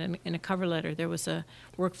explain that in a cover letter. There was a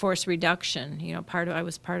workforce reduction. You know, I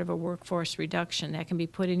was part of a workforce reduction. That can be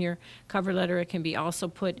put in your cover letter. It can be also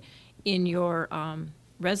put in your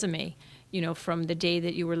resume, you know, from the day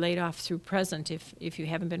that you were laid off through present. If you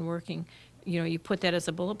haven't been working, you know, you put that as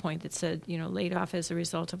a bullet point that said, you know, laid off as a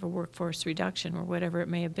result of a workforce reduction or whatever it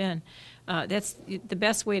may have been. That's the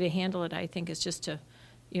best way to handle it, I think, is just to,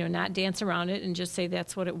 you know, not dance around it and just say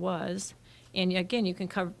that's what it was. And again, you can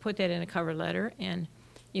put that in a cover letter, and,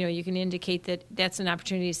 you know, you can indicate that that's an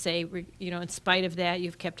opportunity to say, you know, in spite of that,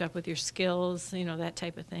 you've kept up with your skills, you know, that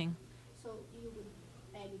type of thing. So you would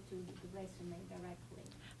add it to the resume directly?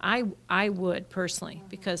 I would personally,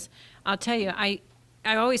 because I'll tell you, I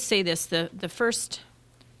always say this, the first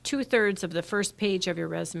 2/3 of the first page of your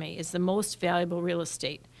resume is the most valuable real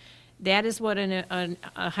estate. That is what a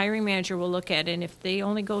hiring manager will look at, and if they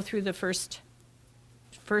only go through the first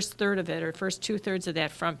third of it, or first 2/3 of that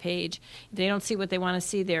front page, if they don't see what they want to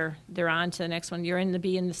see, they're on to the next one. You're in the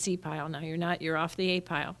B and the C pile now. You're off the A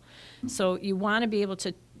pile. So you want to be able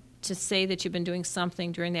to say that you've been doing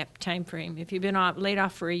something during that time frame. If you've been laid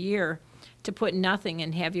off for a year, to put nothing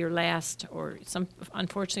and have your last, or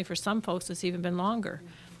unfortunately for some folks, it's even been longer.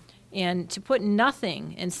 And to put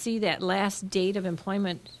nothing and see that last date of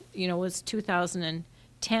employment, was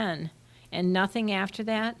 2010, and nothing after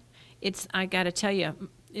that, I got to tell you,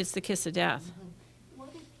 it's the kiss of death. What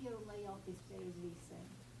if your layoff is very recent?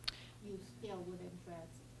 You still would address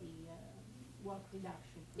the work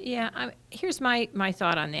reduction? Yeah, here's my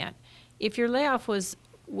thought on that. If your layoff was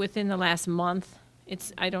within the last month,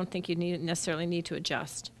 I don't think you necessarily need to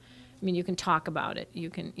adjust. I mean, you can talk about it. You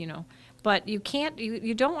can, but you can't.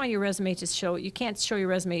 You don't want your resume to show. You can't show your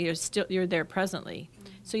resume you're there presently.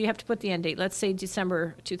 So you have to put the end date. Let's say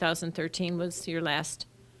December 2013 was your last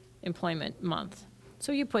employment month.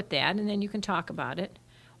 So you put that, and then you can talk about it,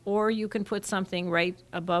 or you can put something right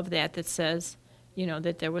above that says,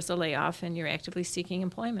 that there was a layoff and you're actively seeking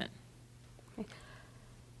employment. Okay.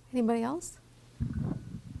 Anybody else?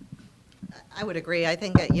 I would agree. I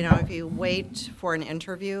think that, if you wait for an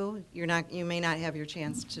interview, you may not have your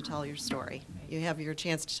chance to tell your story. You have your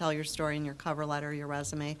chance to tell your story in your cover letter, your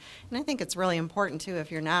resume. And I think it's really important, too,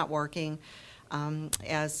 if you're not working,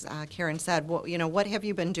 as Karen said, what have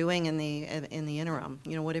you been doing in the interim?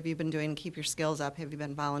 What have you been doing to keep your skills up? Have you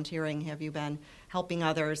been volunteering? Have you been helping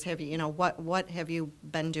others? Have you, what have you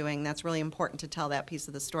been doing? That's really important to tell that piece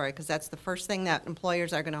of the story, because that's the first thing that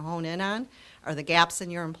employers are going to hone in on, are the gaps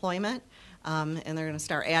in your employment. And they're going to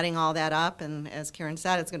start adding all that up, and as Karen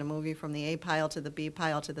said, it's going to move you from the A pile to the B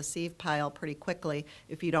pile to the C pile pretty quickly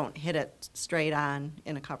if you don't hit it straight on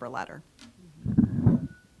in a cover letter.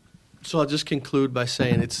 So I'll just conclude by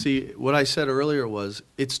saying, what I said earlier was,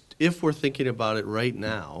 if we're thinking about it right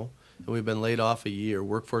now, and we've been laid off a year,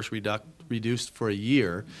 workforce reduced for a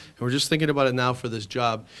year, and we're just thinking about it now for this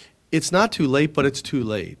job, it's not too late, but it's too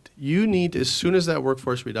late. You need, as soon as that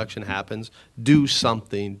workforce reduction happens, do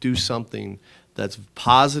something that's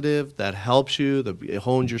positive, that helps you, that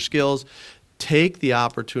hones your skills. Take the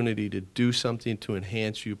opportunity to do something to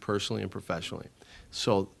enhance you personally and professionally,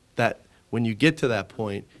 so that when you get to that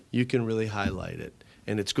point, you can really highlight it,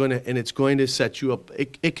 and it's going to set you up.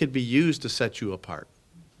 It could be used to set you apart,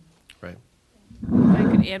 right? If I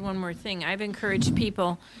could add one more thing. I've encouraged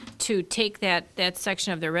people to take that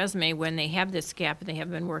section of their resume when they have this gap and they have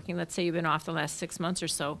been working. Let's say you've been off the last 6 months or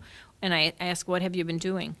so, and I ask, what have you been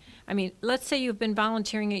doing? I mean, let's say you've been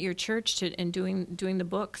volunteering at your church and doing the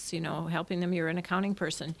books, helping them. You're an accounting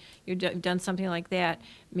person. You've done something like that.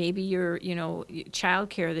 Maybe you're, child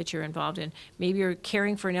care that you're involved in. Maybe you're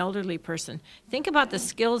caring for an elderly person. Think about the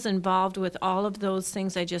skills involved with all of those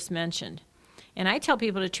things I just mentioned. And I tell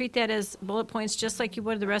people to treat that as bullet points just like you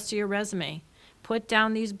would the rest of your resume. Put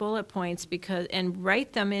down these bullet points and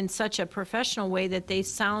write them in such a professional way that they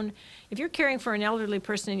sound. If you're caring for an elderly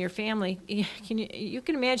person in your family, you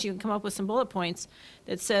can imagine you can come up with some bullet points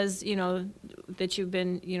that says, that you've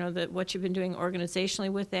been, what you've been doing organizationally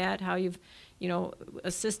with that, how you've,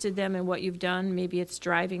 assisted them in what you've done. Maybe it's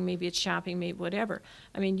driving, maybe it's shopping, maybe whatever.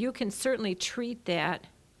 I mean, you can certainly treat that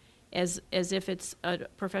as if it's a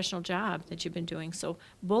professional job that you've been doing. So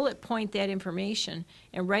bullet point that information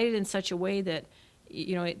and write it in such a way that,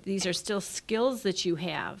 these are still skills that you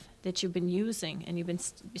have, that you've been using, and you've been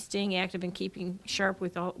staying active and keeping sharp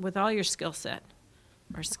with all your skill set,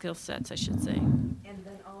 or skill sets, I should say. And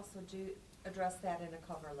then also do address that in a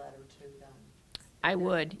cover letter too, then? I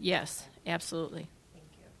would, yes, absolutely. Thank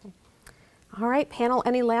you. All right, panel,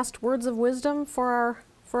 any last words of wisdom for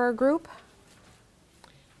our group?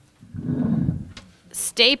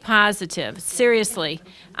 Stay positive. Seriously,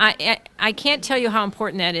 I can't tell you how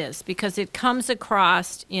important that is, because it comes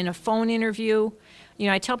across in a phone interview.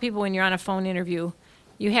 I tell people when you're on a phone interview,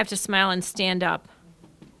 you have to smile and stand up,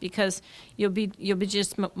 because you'll be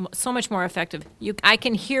just so much more effective. I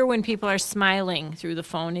can hear when people are smiling through the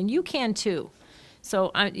phone, and you can too.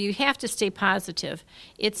 So you have to stay positive.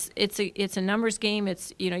 It's a numbers game.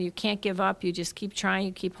 You can't give up. You just keep trying.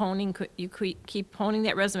 You keep honing. You keep honing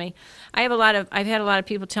that resume. I've had a lot of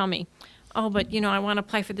people tell me, oh, but I want to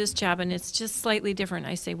apply for this job and it's just slightly different.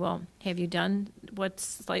 I say, well, have you done what's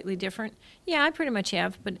slightly different? Yeah, I pretty much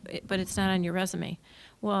have, but it's not on your resume.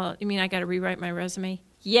 Well, you mean I got to rewrite my resume?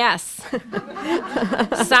 Yes.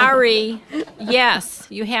 Sorry. Yes,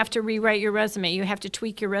 you have to rewrite your resume. You have to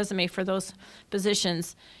tweak your resume for those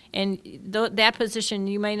positions. And that position,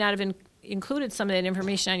 you may not have included some of that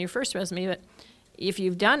information on your first resume, but if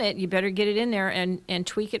you've done it, you better get it in there and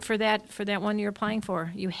tweak it for that one you're applying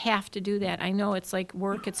for. You have to do that. I know it's like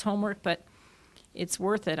work, it's homework, but it's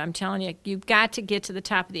worth it. I'm telling you, you've got to get to the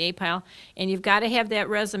top of the A pile, and you've got to have that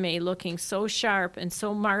resume looking so sharp and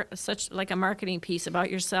so such like a marketing piece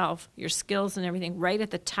about yourself, your skills and everything, right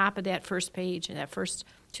at the top of that first page, and that first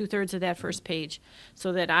 2/3 of that first page,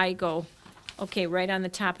 so that I go, okay, right on the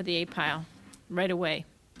top of the A pile, right away.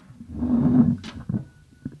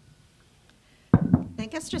 I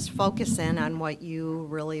guess just focus in on what you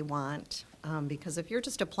really want. Because if you're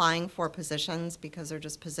just applying for positions because they're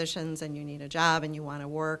just positions and you need a job and you want to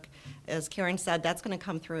work, as Karen said, that's going to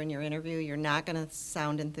come through in your interview. You're not going to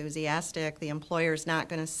sound enthusiastic. The employer's not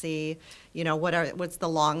going to see, what's the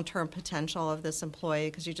long-term potential of this employee,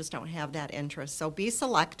 because you just don't have that interest. So be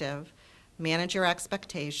selective, manage your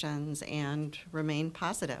expectations, and remain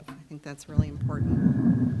positive. I think that's really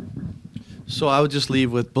important. So I would just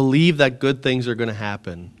leave with believe that good things are going to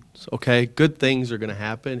happen. Okay, good things are going to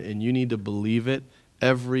happen, and you need to believe it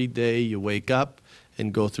every day you wake up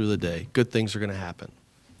and go through the day. Good things are going to happen.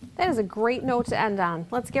 That is a great note to end on.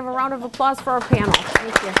 Let's give a round of applause for our panel.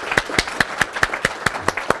 Thank you.